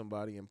 shoot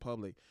somebody in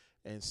public,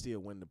 and still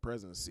win the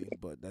presidency.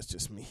 But that's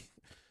just me.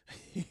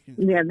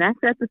 Yeah, that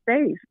sets the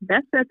stage.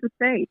 That sets the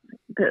stage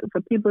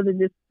for people to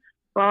just,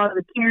 for all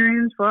the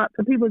Karens, for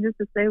people just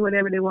to say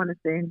whatever they want to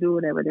say and do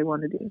whatever they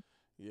want to do.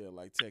 Yeah,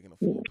 like taking a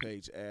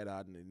full-page ad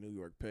out in the New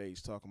York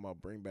page talking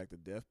about bring back the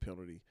death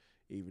penalty,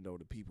 even though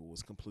the people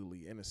was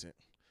completely innocent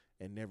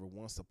and never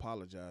once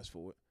apologized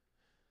for it.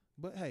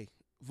 But hey,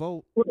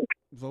 vote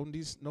in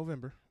this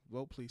November.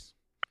 Vote, please.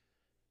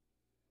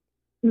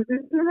 When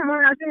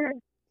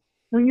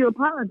you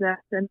apologize,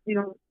 then you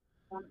don't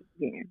want it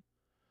again.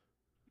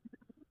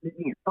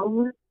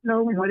 Over and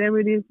over, whatever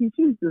it is he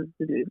chooses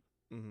to do.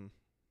 Mm-hmm.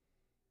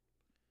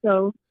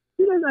 So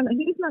he's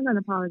not gonna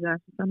apologize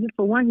for something.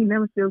 For one, he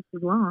never feels too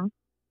wrong,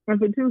 and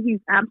for two, he's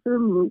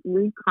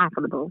absolutely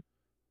comfortable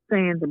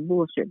saying the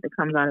bullshit that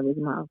comes out of his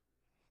mouth.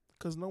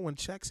 Because no one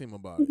checks him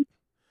about it,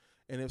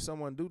 and if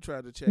someone do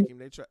try to check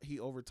him, he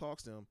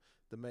overtalks them.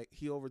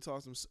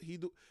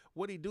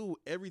 What he do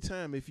every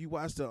time. If you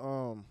watch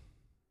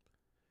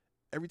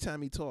every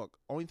time he talk,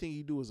 only thing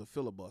he do is a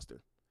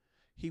filibuster.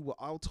 He will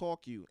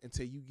out-talk you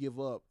until you give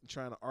up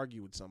trying to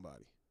argue with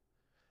somebody.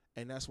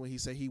 And that's when he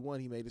said he won,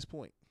 he made his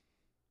point.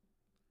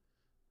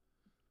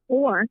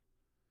 Or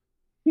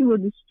he will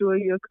destroy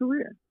your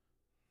career.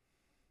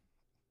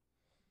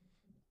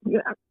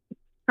 Yeah.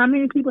 How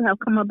many people have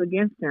come up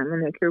against him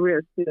and their career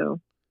is still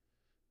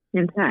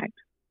intact?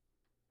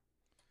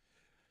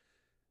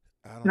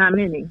 I don't. Not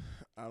many.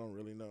 I don't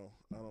really know.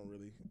 I don't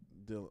really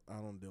deal. I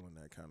don't deal in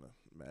that kind of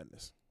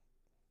madness.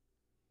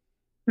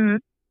 Hmm.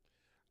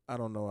 I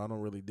don't know. I don't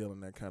really deal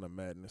in that kind of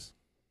madness.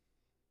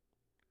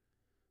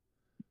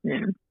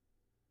 Yeah.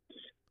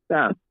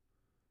 So,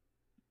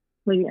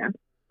 but yeah.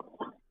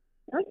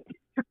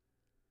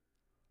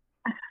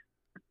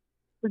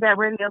 Is that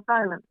radio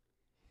silent?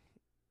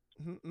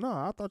 No,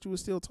 I thought you were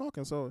still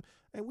talking. So,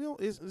 and we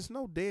don't. It's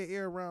no dead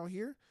air around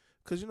here,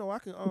 cause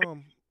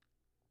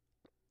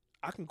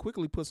I can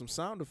quickly put some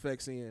sound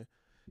effects in.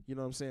 You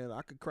know what I'm saying?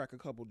 I could crack a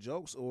couple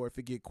jokes, or if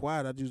it get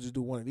quiet, I just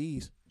do one of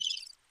these.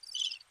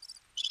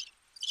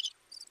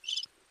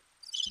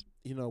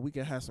 You know, we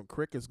can have some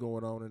crickets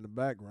going on in the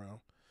background.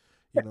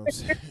 You know what I'm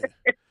saying?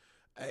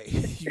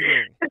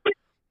 Hey,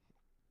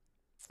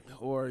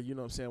 or you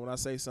know what I'm saying, when I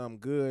say something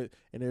good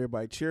and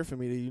everybody cheer for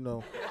me,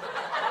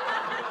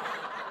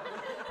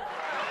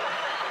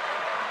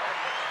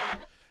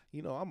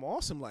 I'm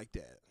awesome like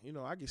that.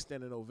 I get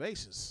standing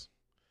ovations.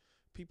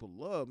 People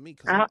love me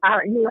because I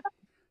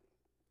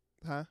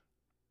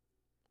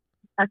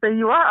said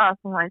you are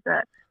awesome like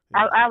that.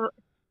 Yeah.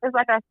 It's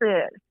like I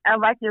said. I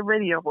like your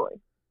radio voice.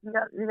 You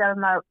got a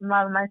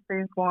lot of nice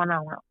things going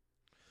on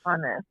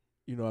there.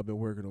 I've been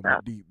working on my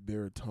deep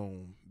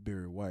baritone,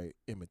 Barry White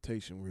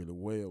imitation really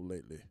well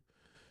lately.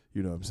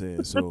 You know what I'm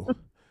saying? So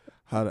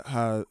how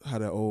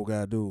that old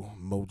guy do?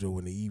 Mojo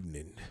in the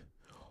evening,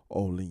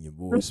 all in your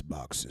voice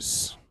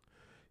boxes.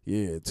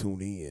 Yeah,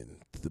 tune in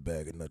to the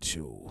Bag of Nut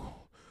Show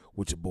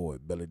with your boy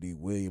Belly D.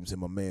 Williams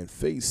and my man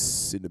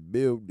Face in the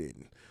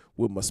building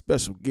with my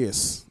special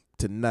guest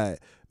tonight,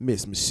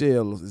 Miss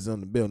Mechelle is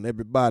on the building.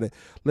 Everybody,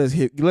 let's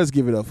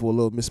give it up for a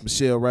little Miss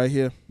Mechelle right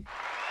here.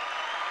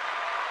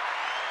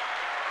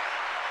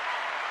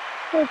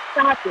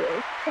 Stop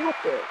it! Stop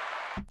it!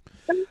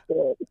 Stop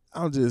it!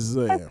 I'm just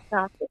saying.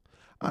 Stop it!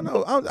 I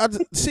know. I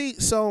just, see.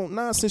 So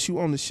now, since you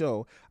on the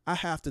show, I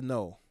have to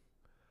know.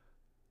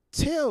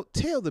 Tell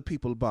the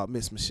people about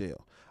Miss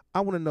Mechelle. I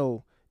want to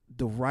know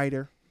the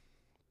writer,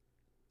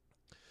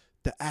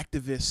 the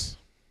activist.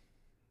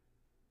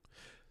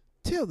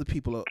 Tell the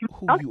people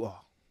who you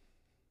are.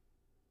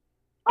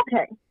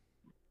 Okay.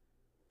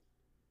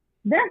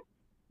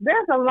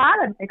 There's a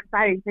lot of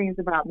exciting things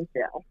about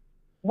Mechelle.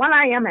 One,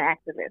 I am an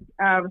activist.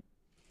 I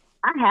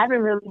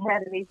haven't really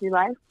had an easy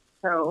life,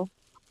 so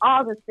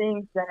all the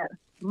things that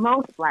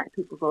most Black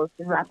people go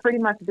through, I've pretty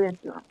much been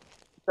through.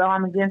 So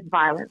I'm against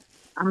violence.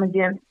 I'm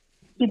against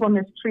people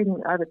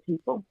mistreating other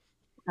people.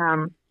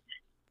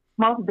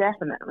 Most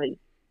definitely,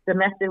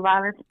 domestic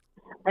violence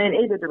in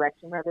either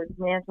direction, whether it's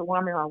man to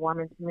woman or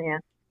woman to man,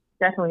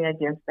 definitely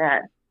against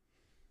that.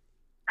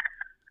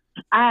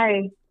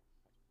 I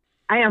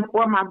am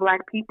for my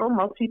Black people.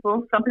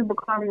 Some people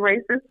call me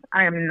racist.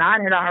 I am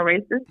not at all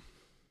racist.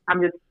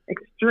 I'm just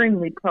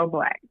extremely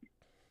pro-Black.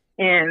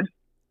 And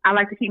I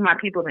like to keep my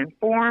people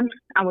informed.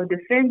 I will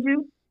defend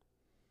you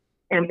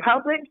in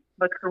public,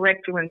 but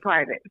correct you in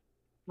private.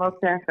 Most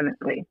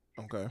definitely.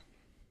 Okay.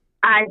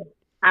 I'm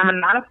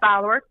not a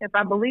follower. If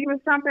I believe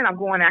in something, I'm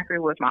going after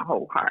it with my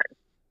whole heart.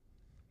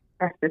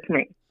 That's just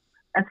me.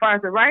 As far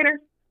as a writer,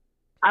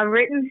 I've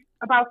written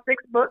about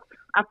 6 books.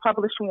 I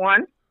published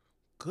one.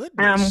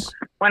 Goodness.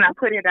 When I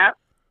put it up.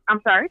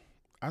 I'm sorry?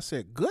 I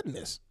said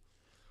goodness.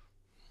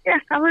 Yeah,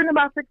 I've written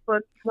about 6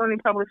 books. Only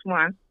published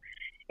one.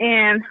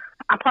 And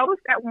I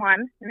published that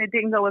one, and it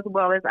didn't go as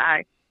well as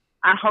I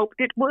hoped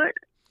it would.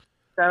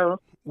 So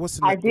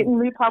I didn't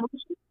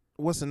republish it.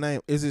 What's the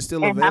name? Is it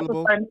still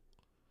available?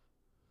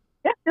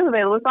 It's still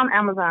available. It's on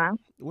Amazon.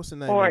 What's the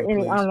name? Or of it,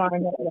 any please?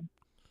 online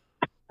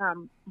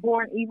network.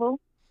 Born Evil,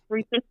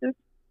 3 Sisters.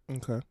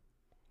 Okay.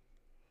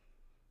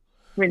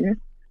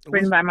 Written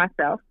by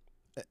myself.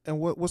 And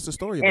what's the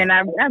story about? And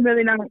I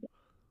really don't.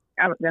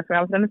 That's what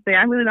I was going to say.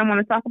 I really don't want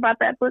to talk about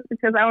that book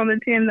because I don't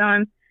intend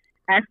on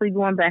actually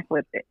going back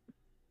with it.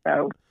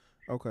 So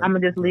okay. I'm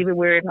going to just leave it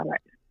where it's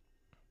at.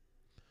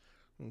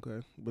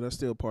 Okay. But that's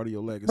still part of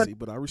your legacy.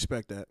 But I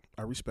respect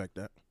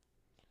that.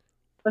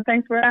 But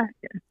thanks for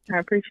asking. I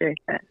appreciate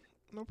that.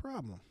 No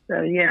problem.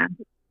 So, yeah.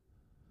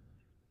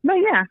 But,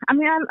 yeah, I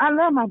mean, I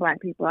love my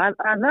Black people. I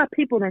love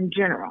people in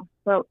general.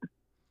 So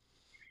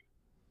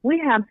we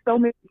have so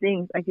many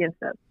things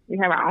against us. We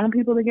have our own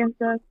people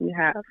against us. We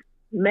have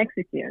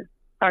Mexicans,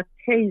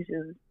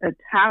 Caucasians,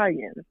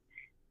 Italians,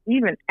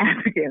 even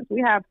Africans.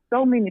 We have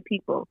so many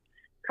people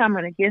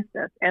coming against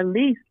us. At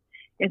least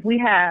if we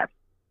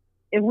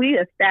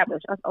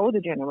establish, us older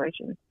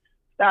generations,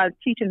 start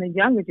teaching the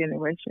younger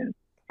generation,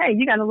 hey,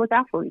 you got to look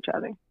out for each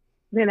other.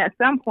 Then at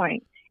some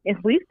point, if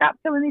we stop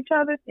killing each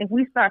other, if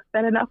we start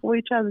standing up for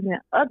each other, then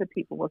other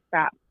people will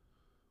stop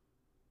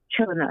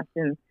killing us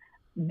and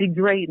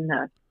degrading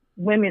us,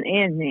 women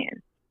and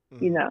men.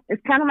 Mm-hmm.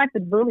 It's kind of like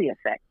the bully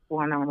effect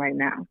going on right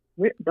now.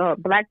 The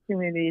Black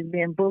community is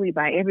being bullied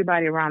by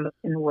everybody around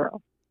in the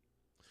world.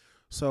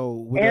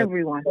 So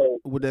everyone.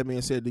 With that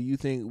being said, do you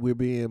think we're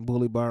being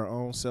bullied by our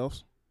own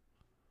selves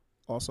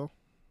also?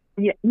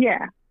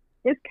 Yeah.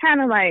 It's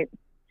kind of like,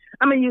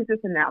 I'm going to use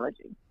this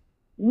analogy.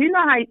 You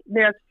know how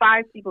there's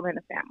 5 people in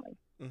a family,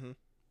 mm-hmm.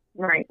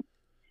 right?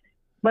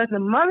 But the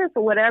mother,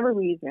 for whatever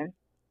reason,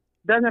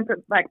 doesn't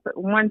put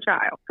one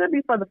child. Could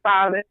be for the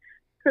father,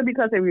 could be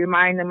because they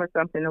remind them of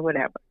something or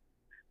whatever.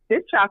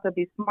 This child could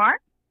be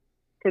smart,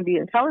 could be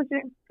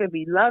intelligent, could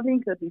be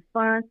loving, could be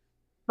fun.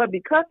 But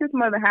because this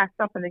mother has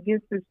something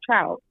against this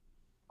child,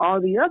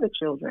 all the other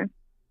children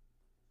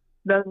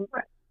does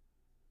what?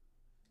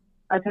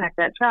 Attack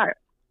that child.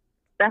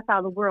 That's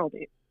how the world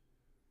is.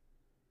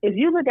 If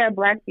you look at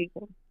Black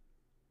people,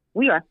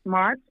 we are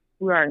smart,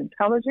 we are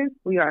intelligent,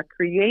 we are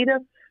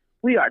creative,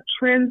 we are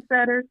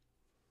trendsetters.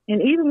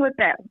 And even with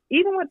that,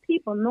 even with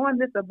people knowing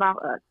this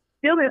about us,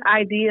 stealing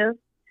ideas,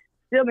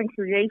 stealing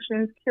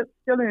creations,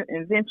 stealing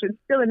inventions,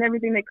 stealing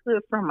everything they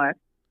could from us,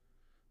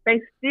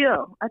 they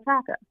still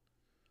attack us.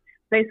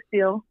 They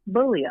still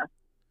bully us.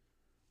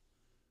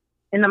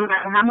 And no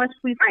matter how much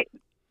we fight,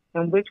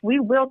 in which we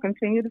will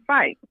continue to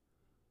fight,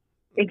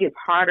 it gets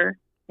harder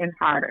and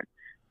harder.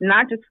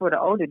 Not just for the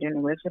older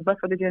generation, but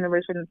for the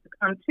generations to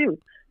come too,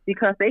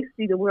 because they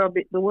see the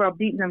world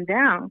beating them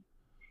down.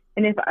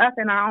 And if us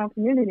in our own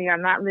community are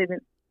not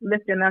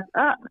lifting us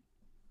up,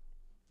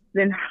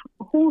 then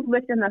who's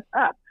lifting us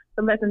up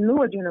to let the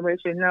newer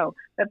generation know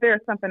that there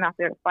is something out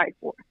there to fight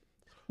for?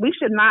 We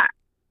should not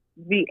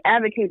be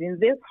advocating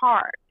this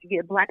hard to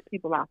get Black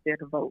people out there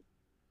to vote.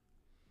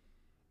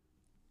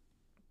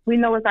 We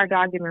know it's our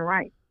God-given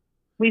right.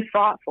 We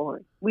fought for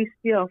it. We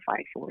still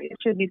fight for it. It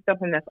should be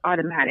something that's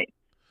automatic.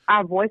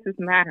 Our voices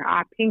matter.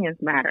 Our opinions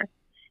matter.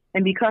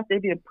 And because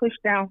they've been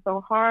pushed down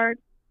so hard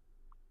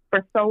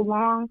for so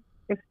long,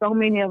 there's so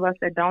many of us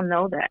that don't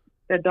know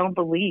that don't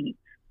believe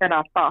that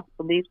our thoughts,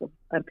 beliefs,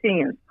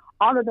 opinions,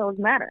 all of those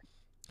matter.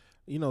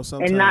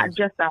 Sometimes, and not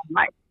just our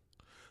life.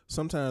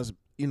 Sometimes,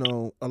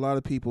 a lot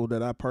of people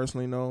that I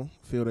personally know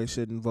feel they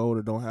shouldn't vote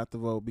or don't have to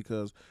vote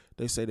because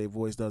they say their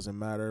voice doesn't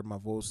matter, my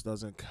voice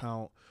doesn't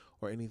count,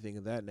 or anything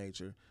of that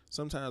nature.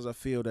 Sometimes I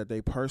feel that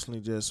they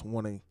personally just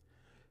want to,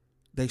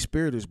 their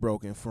spirit is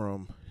broken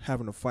from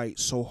having to fight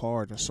so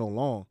hard and so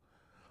long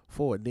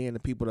for it. Then the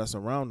people that's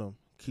around them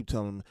keep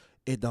telling them,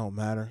 it don't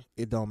matter,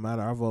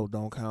 our vote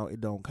don't count,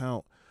 it don't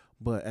count.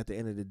 But at the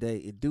end of the day,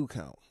 it do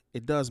count.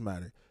 It does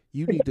matter.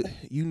 You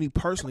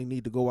personally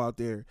need to go out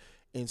there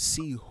and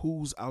see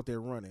who's out there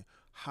running,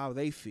 how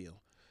they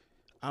feel.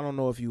 I don't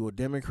know if you're a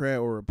Democrat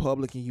or a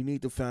Republican. You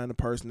need to find a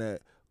person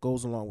that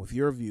goes along with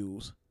your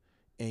views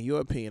and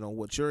your opinion on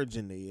what your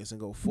agenda is and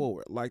go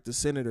forward. Like the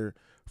senator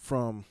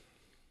from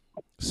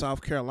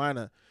South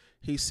Carolina,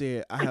 he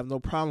said, I have no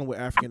problem with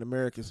African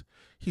Americans.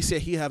 He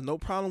said he have no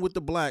problem with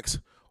the blacks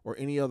or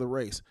any other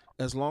race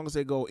as long as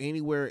they go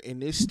anywhere in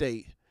this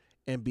state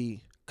and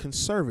be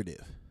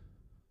conservative.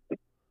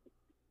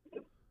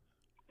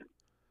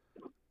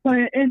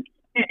 Well,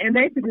 and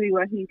basically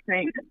what he's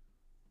saying,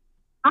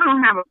 I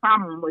don't have a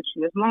problem with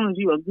you as long as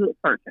you're a good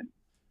person.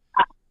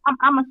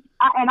 I'm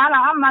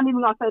not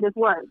even gonna say this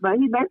word, but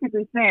he's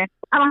basically saying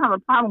I don't have a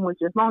problem with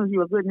you as long as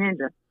you're a good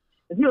ninja.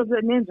 If you're a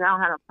good ninja, I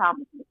don't have a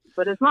problem with you.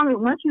 But as long as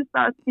once you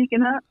start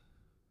speaking up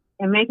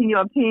and making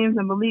your opinions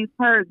and beliefs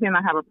heard, then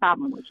I have a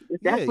problem with you.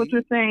 Is that what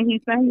you're saying?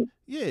 He's saying.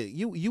 Yeah,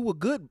 you a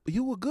good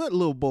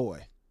little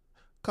boy.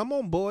 Come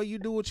on, boy, you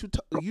do what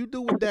you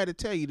do what Daddy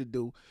tell you to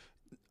do.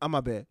 My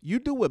bad. You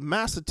do what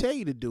Master tell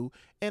you to do,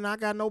 and I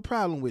got no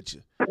problem with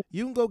you.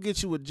 You can go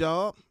get you a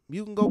job.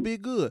 You can go be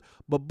good.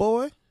 But,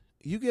 boy,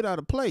 you get out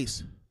of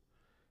place,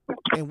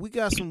 and we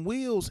got some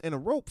wheels and a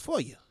rope for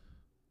you.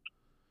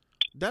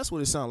 That's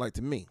what it sounds like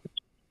to me.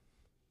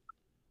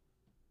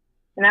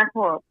 And that's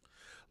horrible.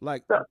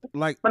 Like what?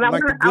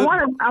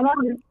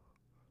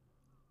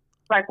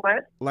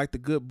 Like the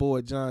good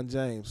boy John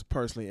James,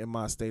 personally, in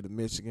my state of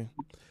Michigan.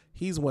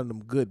 He's one of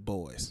them good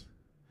boys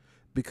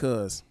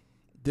because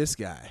this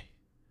guy,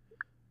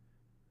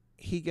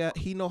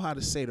 he know how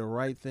to say the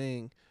right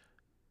thing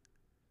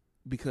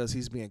because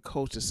he's being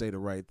coached to say the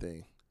right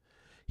thing.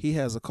 He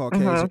has a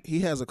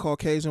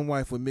Caucasian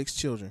wife with mixed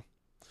children,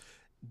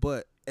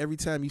 but every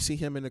time you see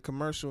him in a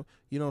commercial,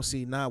 you don't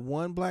see not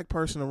one black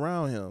person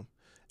around him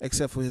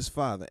except for his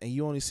father, and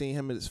you only see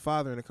him and his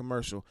father in a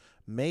commercial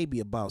maybe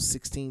about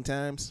 16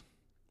 times.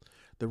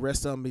 The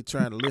rest of them be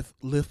trying to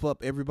lift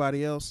up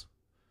everybody else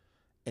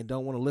and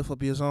don't want to lift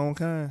up his own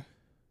kind.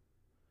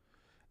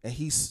 And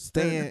he's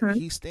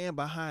stand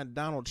behind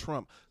Donald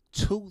Trump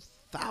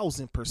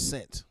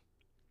 2,000%.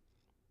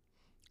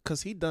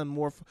 Because he done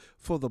more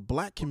for the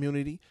black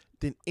community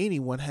than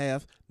anyone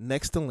have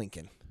next to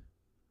Lincoln.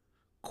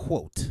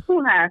 Quote.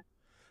 Who has?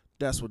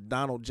 That's what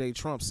Donald J.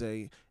 Trump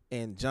said.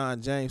 And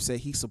John James said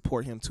he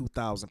support him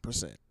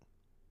 2,000%.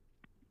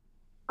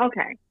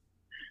 Okay.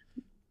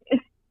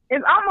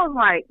 It's almost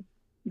like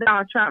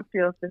Donald Trump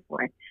feels this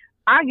way.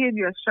 I give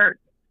you a shirt,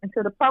 and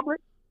to the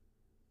public,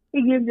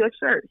 he gives you a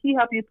shirt. He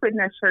helps you putting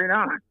that shirt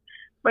on.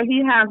 But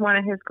he has one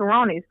of his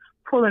cronies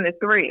pulling the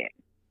thread.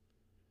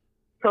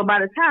 So by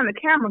the time the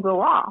camera go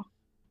off,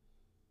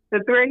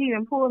 the thread he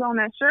done pulled on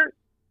that shirt,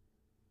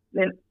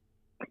 then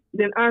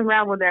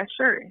unravel that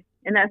shirt.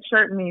 And that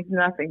shirt means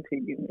nothing to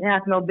you. It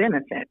has no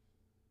benefit.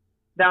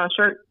 Donald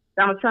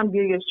Trump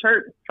gives you a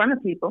shirt in front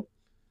of people,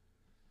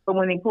 But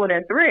when he pulled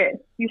that thread,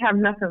 you have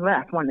nothing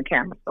left when the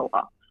camera's so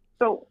off.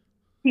 So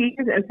he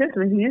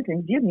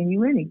isn't giving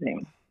you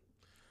anything.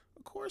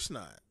 Of course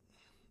not.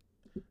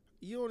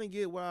 You only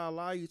get what I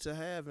allow you to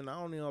have, and I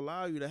only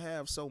allow you to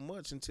have so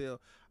much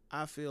until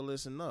I feel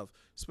it's enough.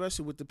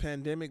 Especially with the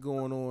pandemic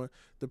going on,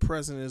 the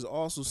president is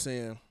also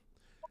saying,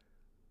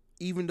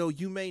 even though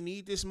you may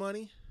need this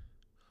money,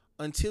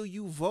 until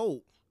you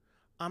vote,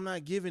 I'm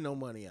not giving no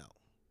money out.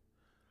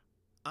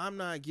 I'm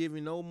not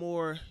giving no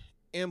more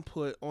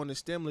input on the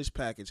stimulus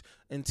package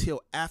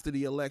until after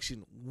the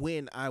election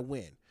when I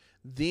win.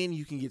 Then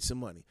you can get some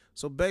money.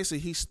 So basically,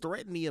 he's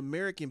threatening the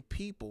American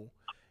people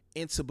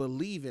into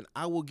believing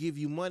I will give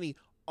you money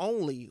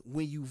only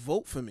when you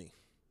vote for me.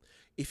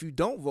 If you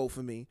don't vote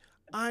for me,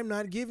 I'm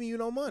not giving you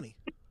no money.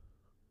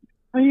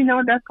 Well, you know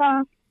what that's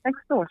called?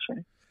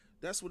 Extortion.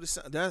 That's what it's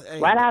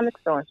right out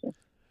extortion.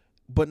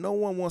 But no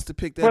one wants to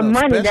pick that with up.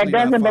 Money that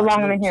doesn't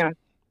belong to him.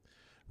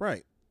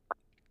 Right.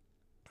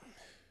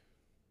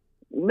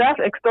 That's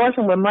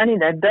extortion with money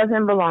that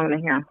doesn't belong to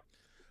him.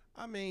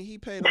 I mean, he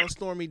paid on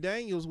Stormy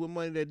Daniels with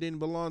money that didn't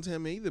belong to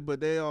him either,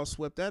 but they all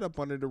swept that up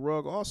under the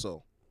rug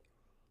also.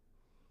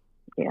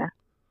 Yeah.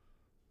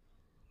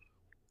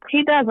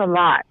 He does a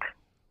lot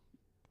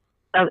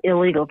of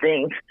illegal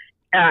things,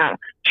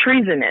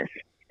 treasonous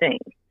things,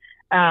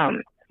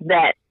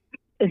 that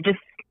is just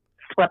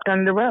swept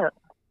under the rug.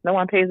 No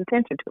one pays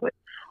attention to it.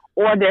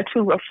 Or they're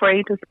too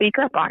afraid to speak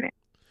up on it.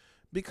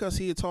 Because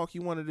he'd talk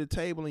you under the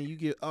table and you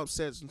get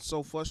upset and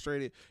so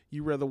frustrated,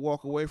 you rather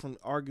walk away from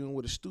arguing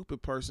with a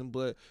stupid person,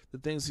 but the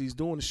things he's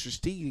doing is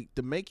strategic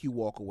to make you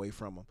walk away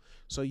from him.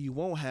 So you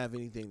won't have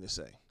anything to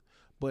say.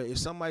 But if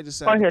somebody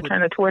decides or he'll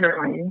turn to Twitter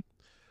on you.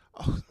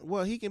 Oh,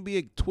 well, he can be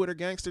a Twitter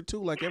gangster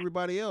too, like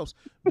everybody else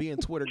being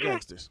Twitter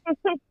gangsters.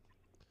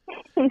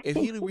 If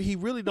he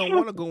really don't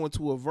want to go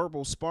into a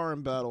verbal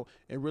sparring battle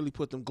and really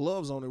put them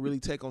gloves on and really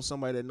take on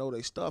somebody that know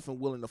their stuff and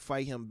willing to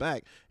fight him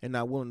back and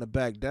not willing to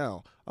back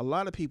down. A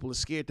lot of people are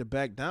scared to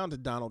back down to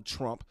Donald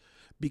Trump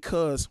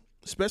because,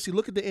 especially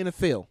look at the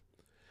NFL.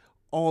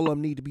 All of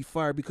them need to be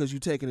fired because you're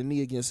taking a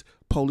knee against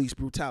police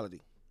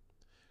brutality.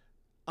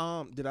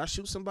 Did I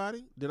shoot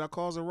somebody? Did I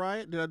cause a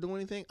riot? Did I do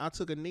anything? I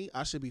took a knee.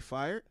 I should be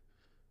fired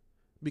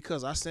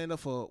because I stand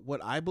up for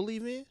what I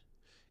believe in.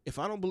 If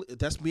I don't believe,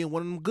 that's being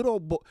one of them good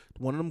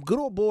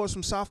old boys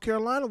from South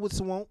Carolina with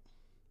some.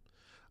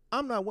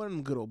 I'm not one of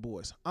them good old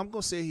boys. I'm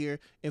gonna sit here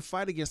and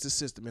fight against the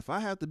system. If I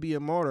have to be a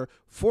martyr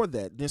for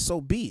that, then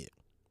so be it.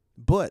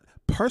 But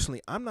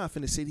personally, I'm not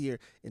finna sit here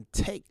and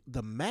take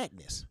the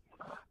madness.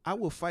 I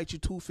will fight you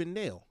tooth and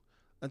nail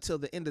until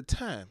the end of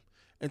time,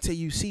 until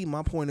you see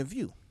my point of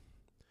view.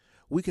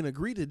 We can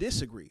agree to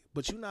disagree,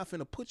 but you're not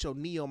finna put your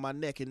knee on my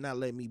neck and not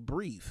let me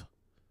breathe.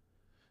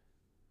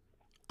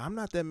 I'm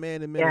not that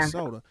man in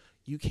Minnesota.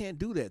 Yeah. You can't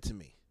do that to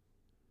me.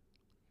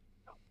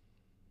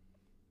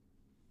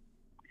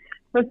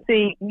 But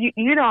see,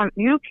 you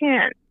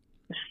can't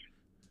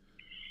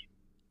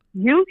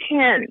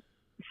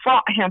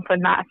fault him for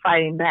not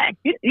fighting back.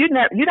 You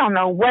don't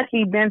know what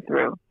he's been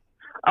through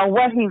or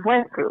what he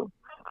went through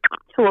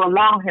to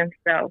allow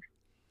himself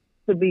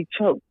to be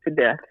choked to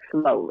death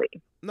slowly.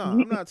 No,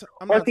 I'm not.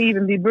 Or to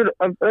even be brutal,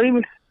 or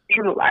even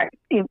brutalized.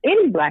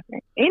 Any black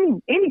man,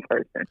 any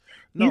person.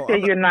 No, you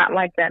say you're not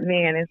like that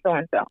man and so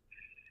and so.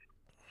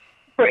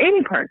 For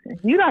any person,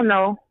 you don't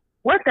know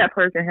what that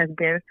person has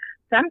been.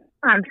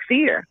 Sometimes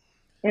fear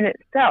in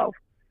itself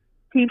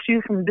keeps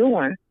you from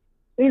doing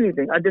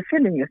anything or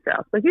defending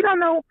yourself. But you don't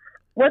know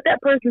what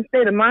that person's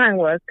state of mind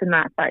was to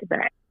not fight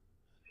back.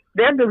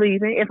 They're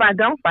believing if I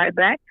don't fight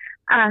back,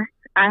 I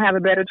have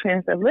a better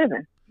chance of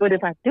living. But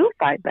if I do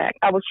fight back,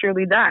 I will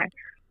surely die.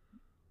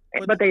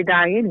 But they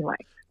die anyway.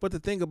 But the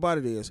thing about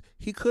it is,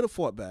 he could have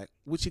fought back,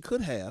 which he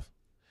could have,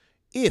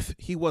 if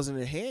he wasn't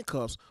in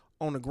handcuffs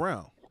on the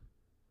ground.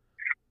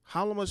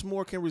 How much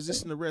more can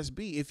resisting arrest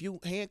be? If you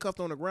handcuffed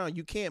on the ground,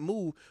 you can't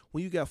move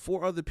when you got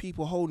 4 other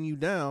people holding you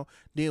down.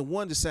 Then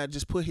one decided to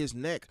just put his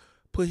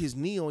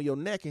knee on your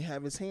neck and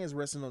have his hands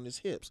resting on his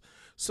hips.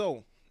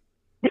 So,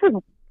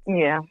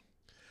 yeah,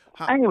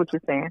 I hear what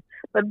you're saying,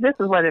 but this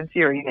is what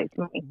infuriates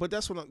me. But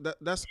that's what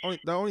the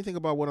only thing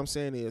about what I'm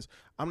saying is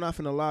I'm not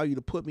going to allow you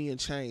to put me in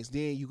chains.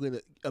 Then you're going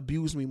to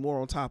abuse me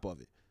more on top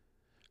of it.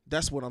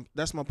 That's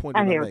my point.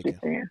 I hear what you're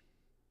saying.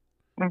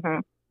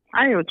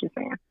 I hear what you're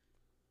saying.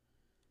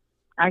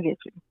 I get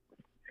you.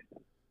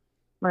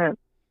 But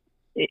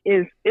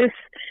it's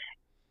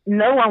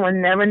no one will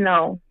never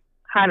know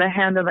how to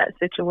handle that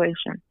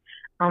situation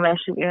unless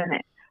you're in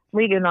it.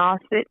 We can all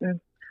sit and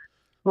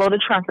blow the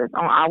trumpets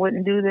on I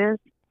wouldn't do this,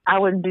 I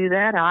wouldn't do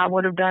that, or I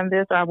would have done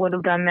this, or I would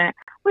have done that.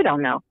 We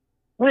don't know.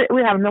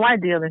 We have no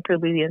idea until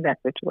we're in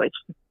that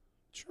situation.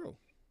 True.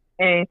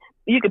 And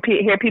you could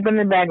hear people in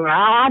the background,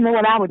 I know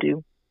what I would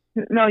do.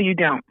 No, you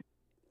don't.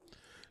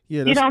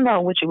 Yeah, you don't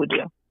know what you would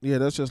do. Yeah,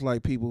 that's just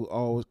like people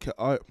always.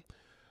 What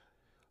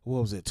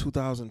was it?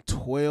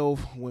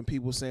 2012 when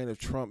people saying if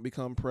Trump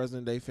become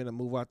president, they finna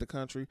move out the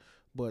country,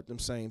 but them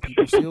same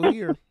people still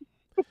here.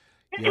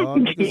 Y'all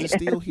niggas are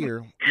still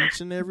here,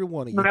 each and every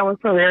one of you. That was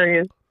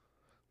hilarious.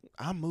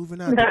 I'm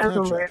moving out the That's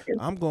country. hilarious.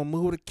 I'm gonna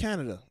move to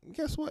Canada.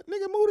 Guess what,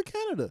 nigga? Move to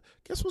Canada.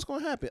 Guess what's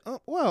gonna happen?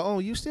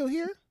 You still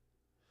here?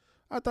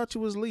 I thought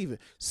you was leaving.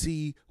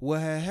 See,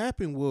 what had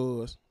happened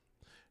was,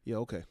 yeah,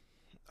 okay,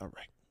 all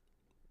right,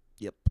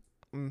 yep,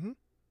 mm-hmm.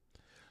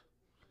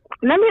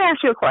 Let me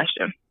ask you a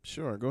question.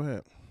 Sure, go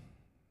ahead.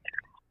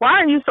 Why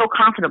are you so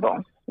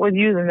comfortable with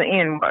using the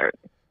N word?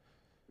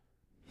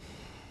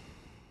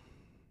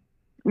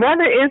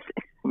 Whether it's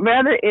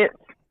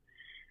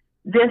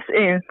just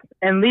in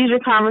leisure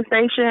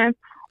conversation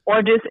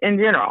or just in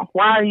general,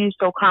 why are you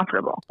so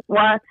comfortable?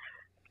 Why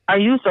are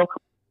you so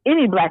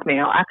any black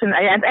male? I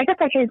guess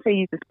I can't say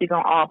you can speak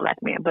on all black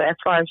men, but as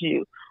far as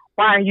you,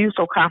 why are you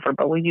so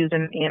comfortable with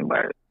using the N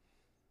word?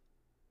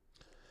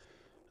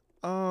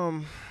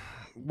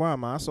 Why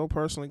am I so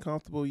personally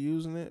comfortable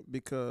using it?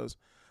 Because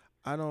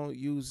I don't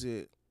use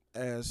it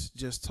as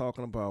just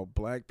talking about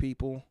black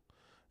people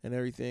and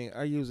everything.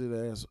 I use it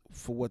as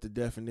for what the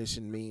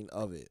definition mean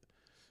of it.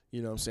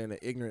 You know what I'm saying? An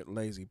ignorant,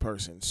 lazy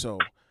person. So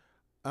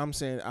I'm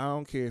saying I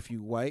don't care if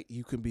you white,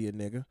 you can be a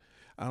nigga.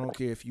 I don't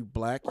care if you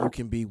black, you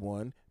can be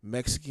one.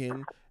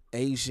 Mexican,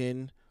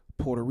 Asian,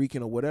 Puerto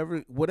Rican, or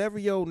whatever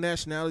your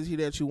nationality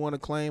that you want to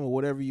claim or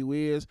whatever you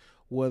is,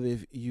 whether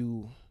if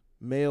you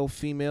male,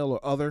 female, or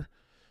other,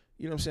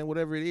 you know what I'm saying,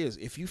 whatever it is.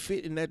 If you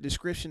fit in that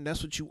description,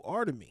 that's what you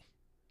are to me.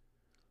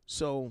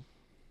 So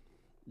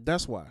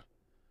that's why.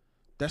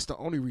 That's the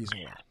only reason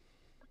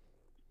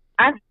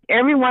why.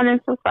 Everyone in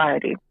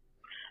society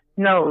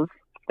knows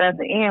that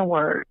the N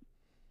word,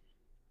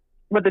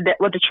 what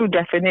the true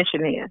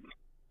definition is.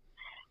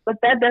 But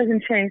that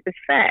doesn't change the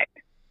fact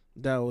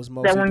that was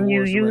mostly that when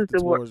you use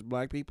the word towards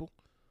black people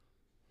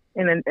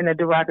in a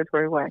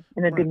derogatory way,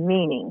 in a right.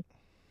 demeaning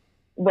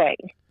way.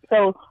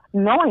 So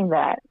knowing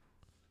that,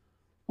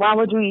 why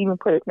would you even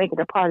make it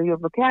a part of your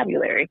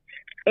vocabulary?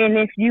 And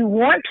if you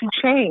want to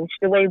change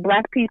the way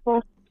black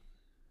people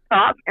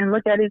talk and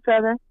look at each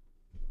other,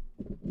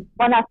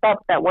 why not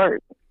stop that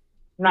word,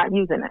 not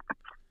using it?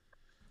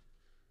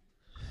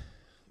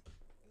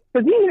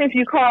 Because even if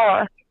you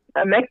call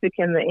a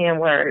Mexican the N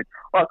word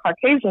or a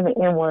Caucasian the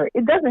N word,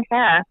 it doesn't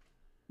have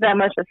that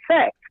much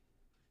effect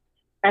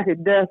as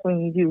it does when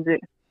you use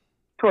it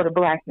toward a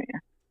black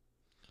man.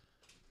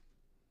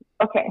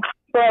 Okay,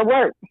 so at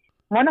work,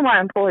 one of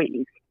my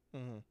employees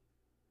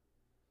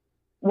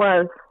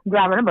was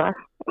driving a bus.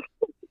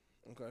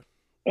 Okay.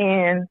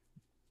 And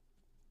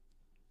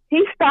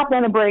he stopped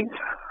on the brakes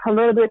a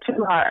little bit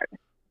too hard.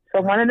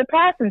 So one of the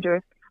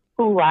passengers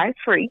who rides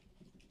free,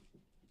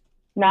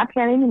 not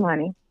paying any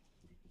money,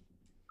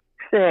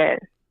 said,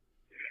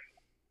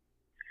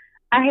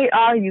 I hate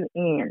all you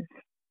ends.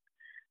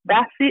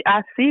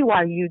 I see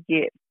why you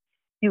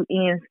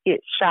ends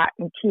get shot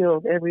and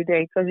killed every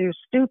day because you're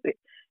stupid.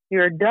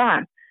 You're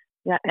dumb.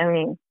 Yeah, I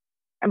mean,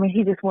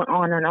 he just went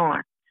on and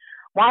on.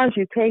 Why don't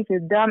you take your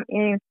dumb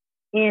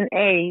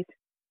NAs,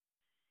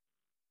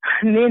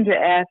 ninja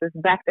asses,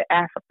 back to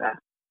Africa?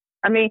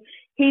 I mean,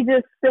 he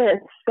just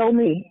said so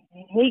many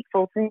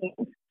hateful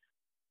things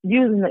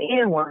using the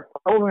N word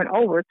over and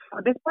over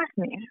for this black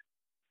man.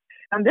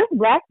 And this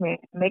black man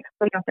makes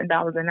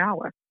 $300 an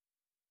hour.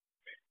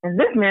 And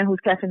this man who's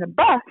catching the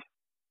bus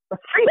for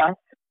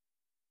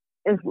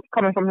 $3 is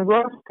coming from the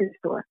grocery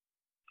store.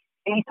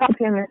 And he talked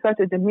to him in such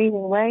a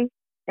demeaning way,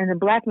 and the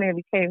black man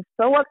became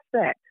so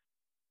upset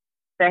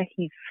that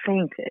he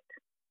fainted.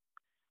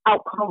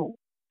 Out cold.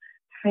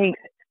 Fainted.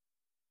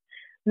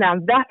 Now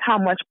that's how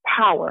much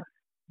power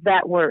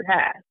that word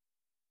has.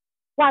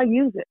 Why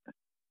use it?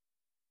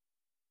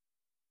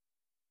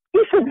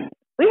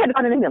 We had to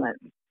call an ambulance.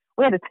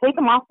 We had to take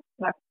him off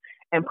the bus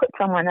and put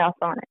someone else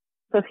on it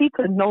because he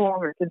could no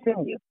longer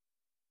continue.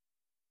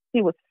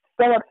 He was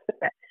so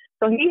upset.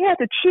 So he had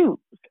to choose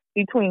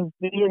between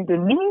being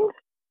demeaned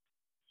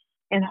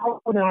and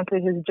holding on to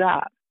his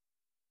job.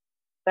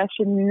 That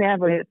should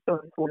never be a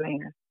choice for a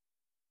man.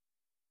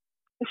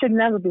 It should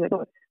never be a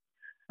choice.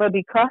 But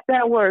because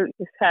that word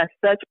has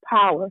such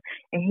power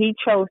and he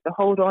chose to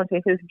hold on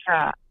to his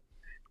job,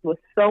 he was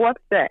so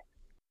upset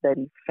that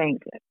he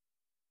fainted.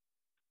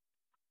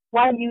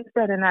 Why use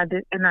that in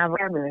our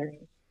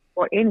vocabulary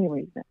for any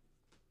reason,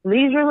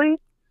 leisurely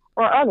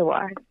or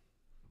otherwise,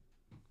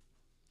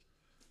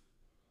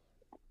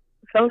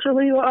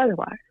 socially or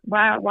otherwise?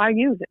 Why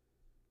use it?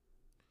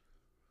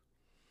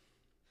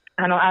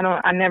 I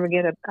never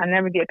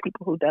get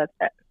people who does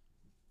that.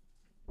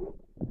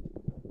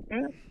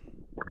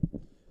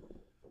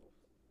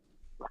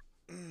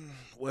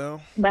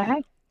 Well, but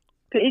hey,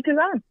 to each his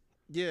own.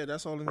 Yeah,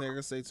 that's all the thing I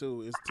can say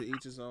too. Is to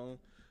each his own.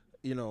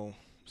 You know,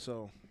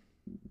 so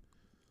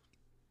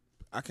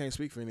I can't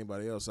speak for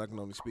anybody else. I can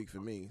only speak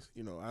for me.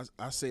 You know,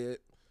 I say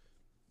it.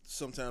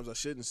 Sometimes I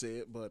shouldn't say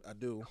it, but I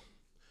do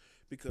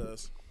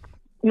because.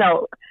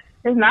 No,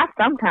 it's not.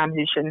 Sometimes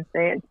you shouldn't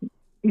say it.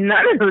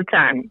 None of the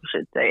time you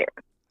should say it.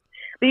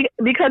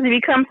 Because you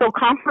become so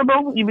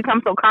comfortable. You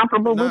become so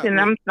comfortable with it. And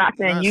I'm not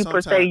saying you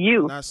per se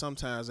you. Not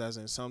sometimes, as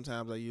in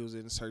sometimes I use it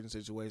in certain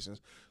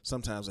situations.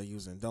 Sometimes I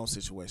use it in don't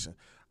situation.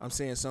 I'm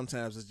saying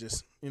sometimes it's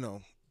just, you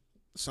know,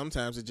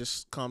 sometimes it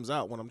just comes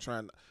out when I'm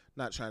trying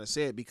not trying to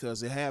say it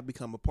because it had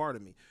become a part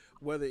of me.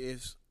 Whether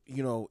it's,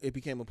 it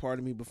became a part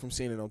of me, but from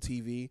seeing it on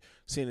TV,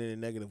 seeing it in a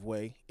negative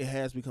way, it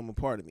has become a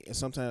part of me. And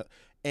sometimes,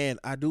 and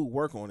I do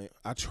work on it.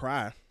 I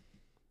try.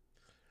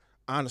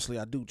 Honestly,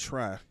 I do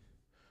try,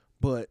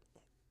 but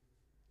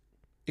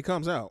it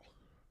comes out.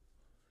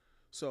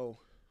 So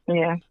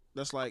Yeah.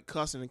 that's like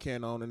cussing and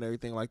carrying on and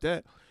everything like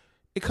that.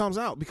 It comes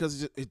out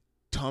because it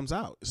comes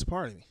out. It's a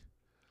part of me.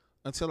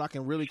 Until I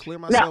can really clear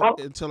myself,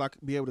 until I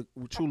can be able to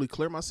truly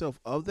clear myself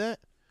of that,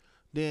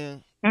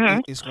 then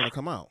it's going to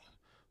come out.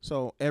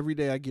 So every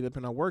day I get up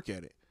and I work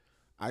at it.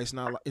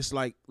 It's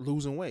like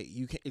losing weight.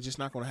 It's just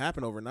not going to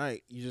happen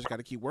overnight. You just got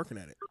to keep working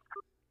at it.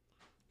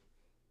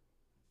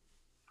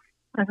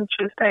 That's a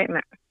true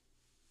statement.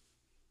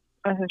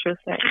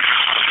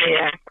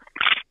 Yeah.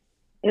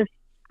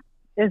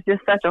 It's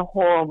just such a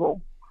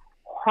horrible,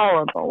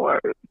 horrible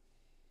word.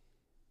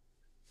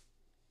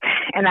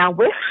 And I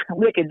wish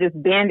we could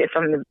just ban it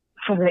from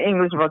the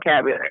English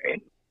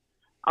vocabulary.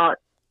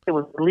 It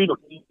was legal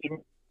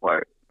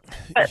word.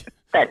 But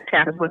that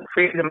counts with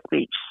freedom of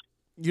speech.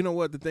 You know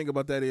what the thing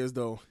about that is,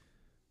 though?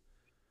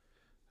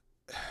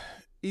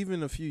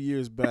 Even a few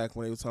years back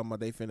when they were talking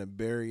about they finna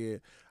bury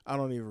it, I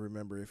don't even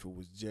remember if it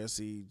was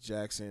Jesse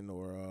Jackson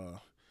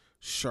or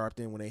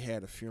Sharpton when they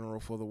had a funeral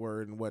for the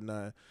word and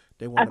whatnot.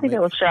 It was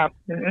Sharpton.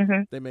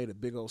 Mm-hmm. They made a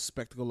big old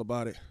spectacle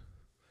about it.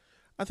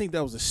 I think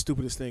that was the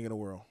stupidest thing in the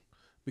world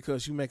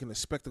because you making a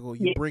spectacle,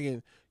 you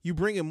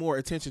bringing more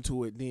attention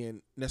to it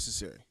than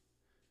necessary.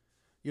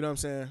 You know what I'm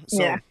saying?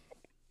 So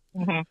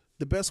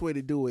the best way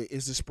to do it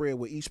is to spread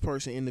with each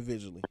person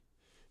individually.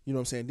 You know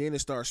what I'm saying? Then it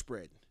starts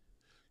spreading.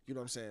 You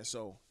know what I'm saying?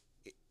 So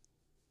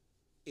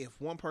if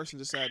one person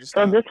decides to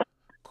stop,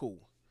 cool.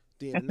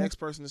 Then the next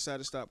person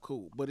decides to stop,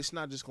 cool. But it's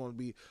not just going to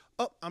be,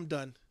 I'm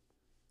done.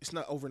 It's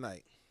not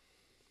overnight.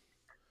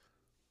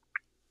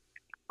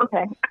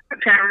 Okay.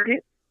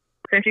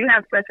 Since you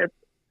have such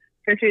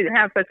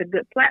a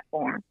good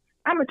platform,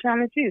 I'm gonna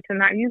challenge you to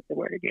not use the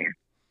word again.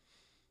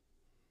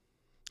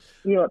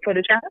 You up for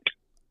the challenge?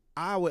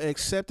 I will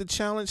accept the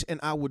challenge and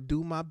I will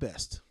do my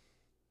best.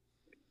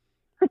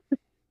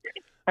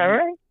 All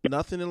right.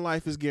 Nothing in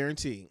life is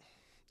guaranteed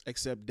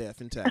except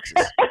death and taxes.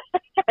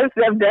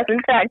 Except death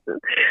and taxes.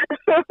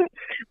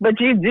 But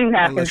you do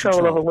have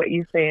control over what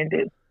you say and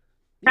do.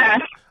 Yeah,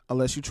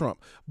 unless you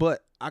Trump.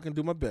 But I can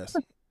do my best.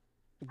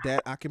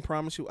 That I can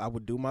promise you I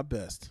would do my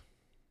best.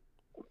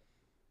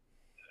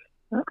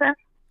 Okay.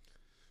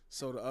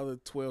 So the other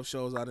 12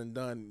 shows I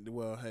done,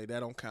 well, hey,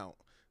 that don't count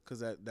because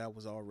that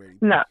was already.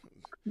 No,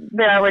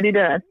 they're already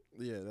done.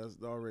 Yeah, that's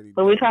already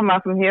But we're talking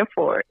about from here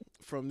forward.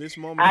 From this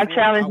moment I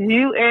challenge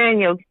you and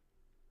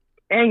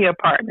your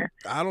partner.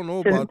 I don't know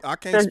about. I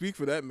can't speak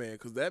for that man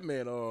because that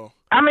man.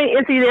 I mean,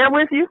 is he there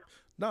with you?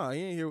 No, he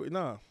ain't here.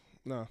 No.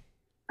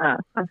 Oh,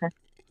 okay.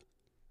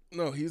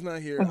 No, he's not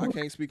here. I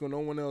can't speak on no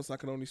one else. I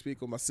can only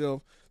speak on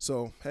myself.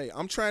 So hey,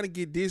 I'm trying to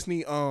get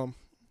Disney. I'm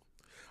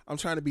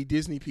trying to be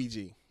Disney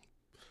PG.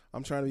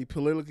 I'm trying to be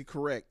politically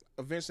correct.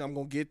 Eventually, I'm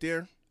gonna get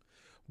there,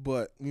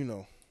 but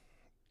Yeah,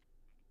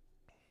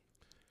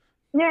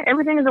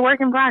 everything is a work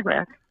in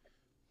progress.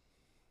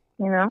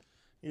 Yeah,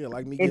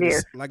 like me getting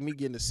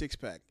a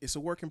 6-pack. It's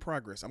a work in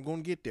progress. I'm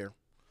gonna get there.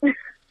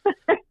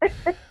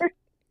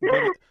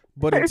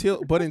 but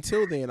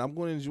until then, I'm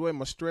gonna enjoy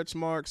my stretch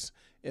marks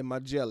and my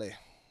jelly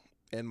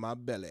and my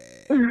belly.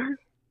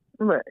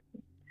 Look,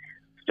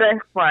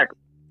 stretch marks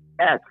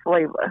adds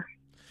flavor.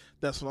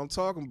 That's what I'm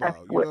talking about.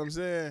 You know what I'm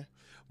saying?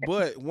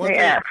 But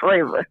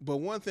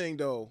one thing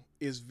though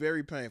is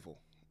very painful.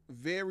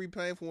 Very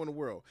painful in the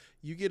world.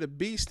 You get a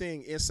bee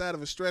sting inside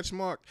of a stretch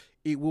mark,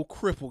 it will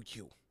cripple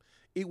you.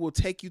 It will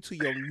take you to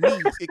your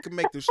knees. It can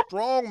make the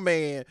strong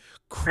man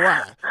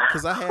cry.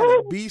 Because I had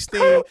a bee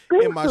sting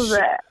in my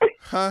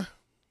Huh?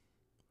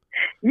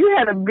 You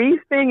had a bee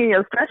sting in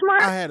your stretch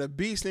mark? I had a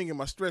bee sting in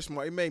my stretch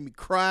mark. It made me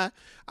cry.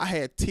 I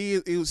had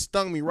tears. It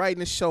stung me right in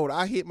the shoulder.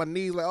 I hit my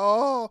knees like,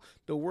 oh,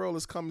 the world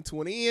is coming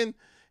to an end.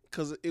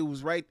 Because it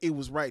was right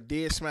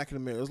dead smack in the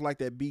middle. It was like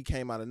that bee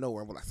came out of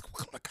nowhere and was like,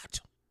 I got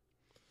you.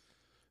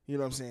 You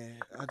know what I'm saying?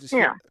 I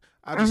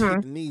just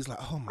hit the knees like,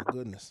 oh my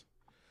goodness.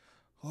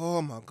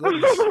 Oh my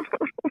goodness.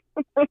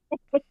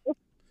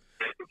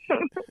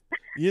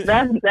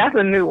 That's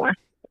a new one.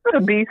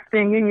 A bee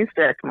sting in your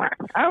stretch mark.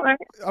 All right.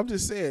 I'm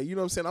just saying, you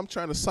know what I'm saying? I'm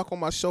trying to suck on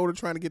my shoulder,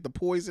 trying to get the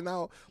poison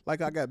out,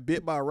 like I got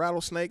bit by a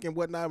rattlesnake and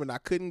whatnot, and I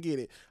couldn't get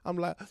it. I'm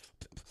like,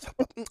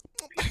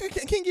 I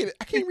can't get it.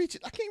 I can't reach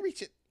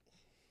it.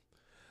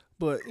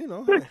 But, hey,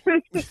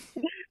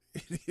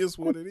 it is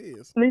what it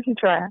is. At least you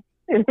try.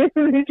 At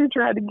least you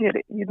try to get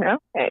it,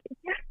 Hey.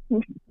 So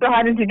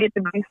how did you get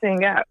the bee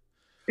sting out?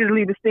 Did you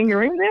leave the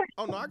stinger in there?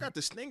 Oh, no, I got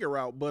the stinger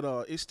out, but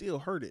it still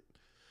hurt it.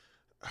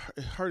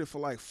 It hurt it for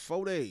like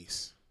 4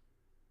 days.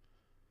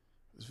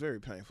 It's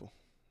very painful.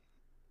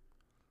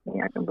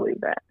 Yeah, I can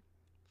believe that.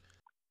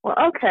 Well,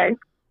 okay.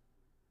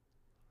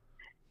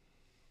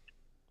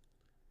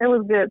 It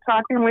was good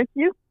talking with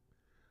you.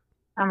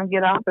 I'm going to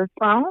get off this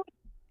phone.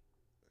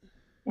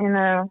 And,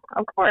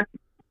 of course,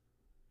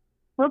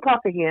 we'll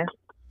talk again.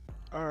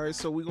 All right,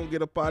 so we're gonna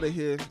get up out of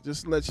here.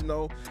 Just to let you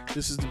know,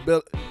 this is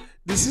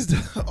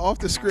the Off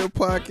the Script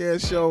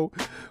podcast show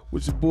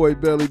with your boy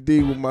Belly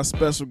D with my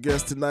special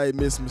guest tonight,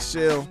 Miss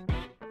Mechelle.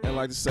 I'd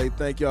like to say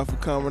thank y'all for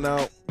coming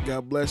out.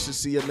 God bless you.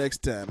 See you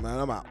next time, man.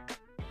 I'm out.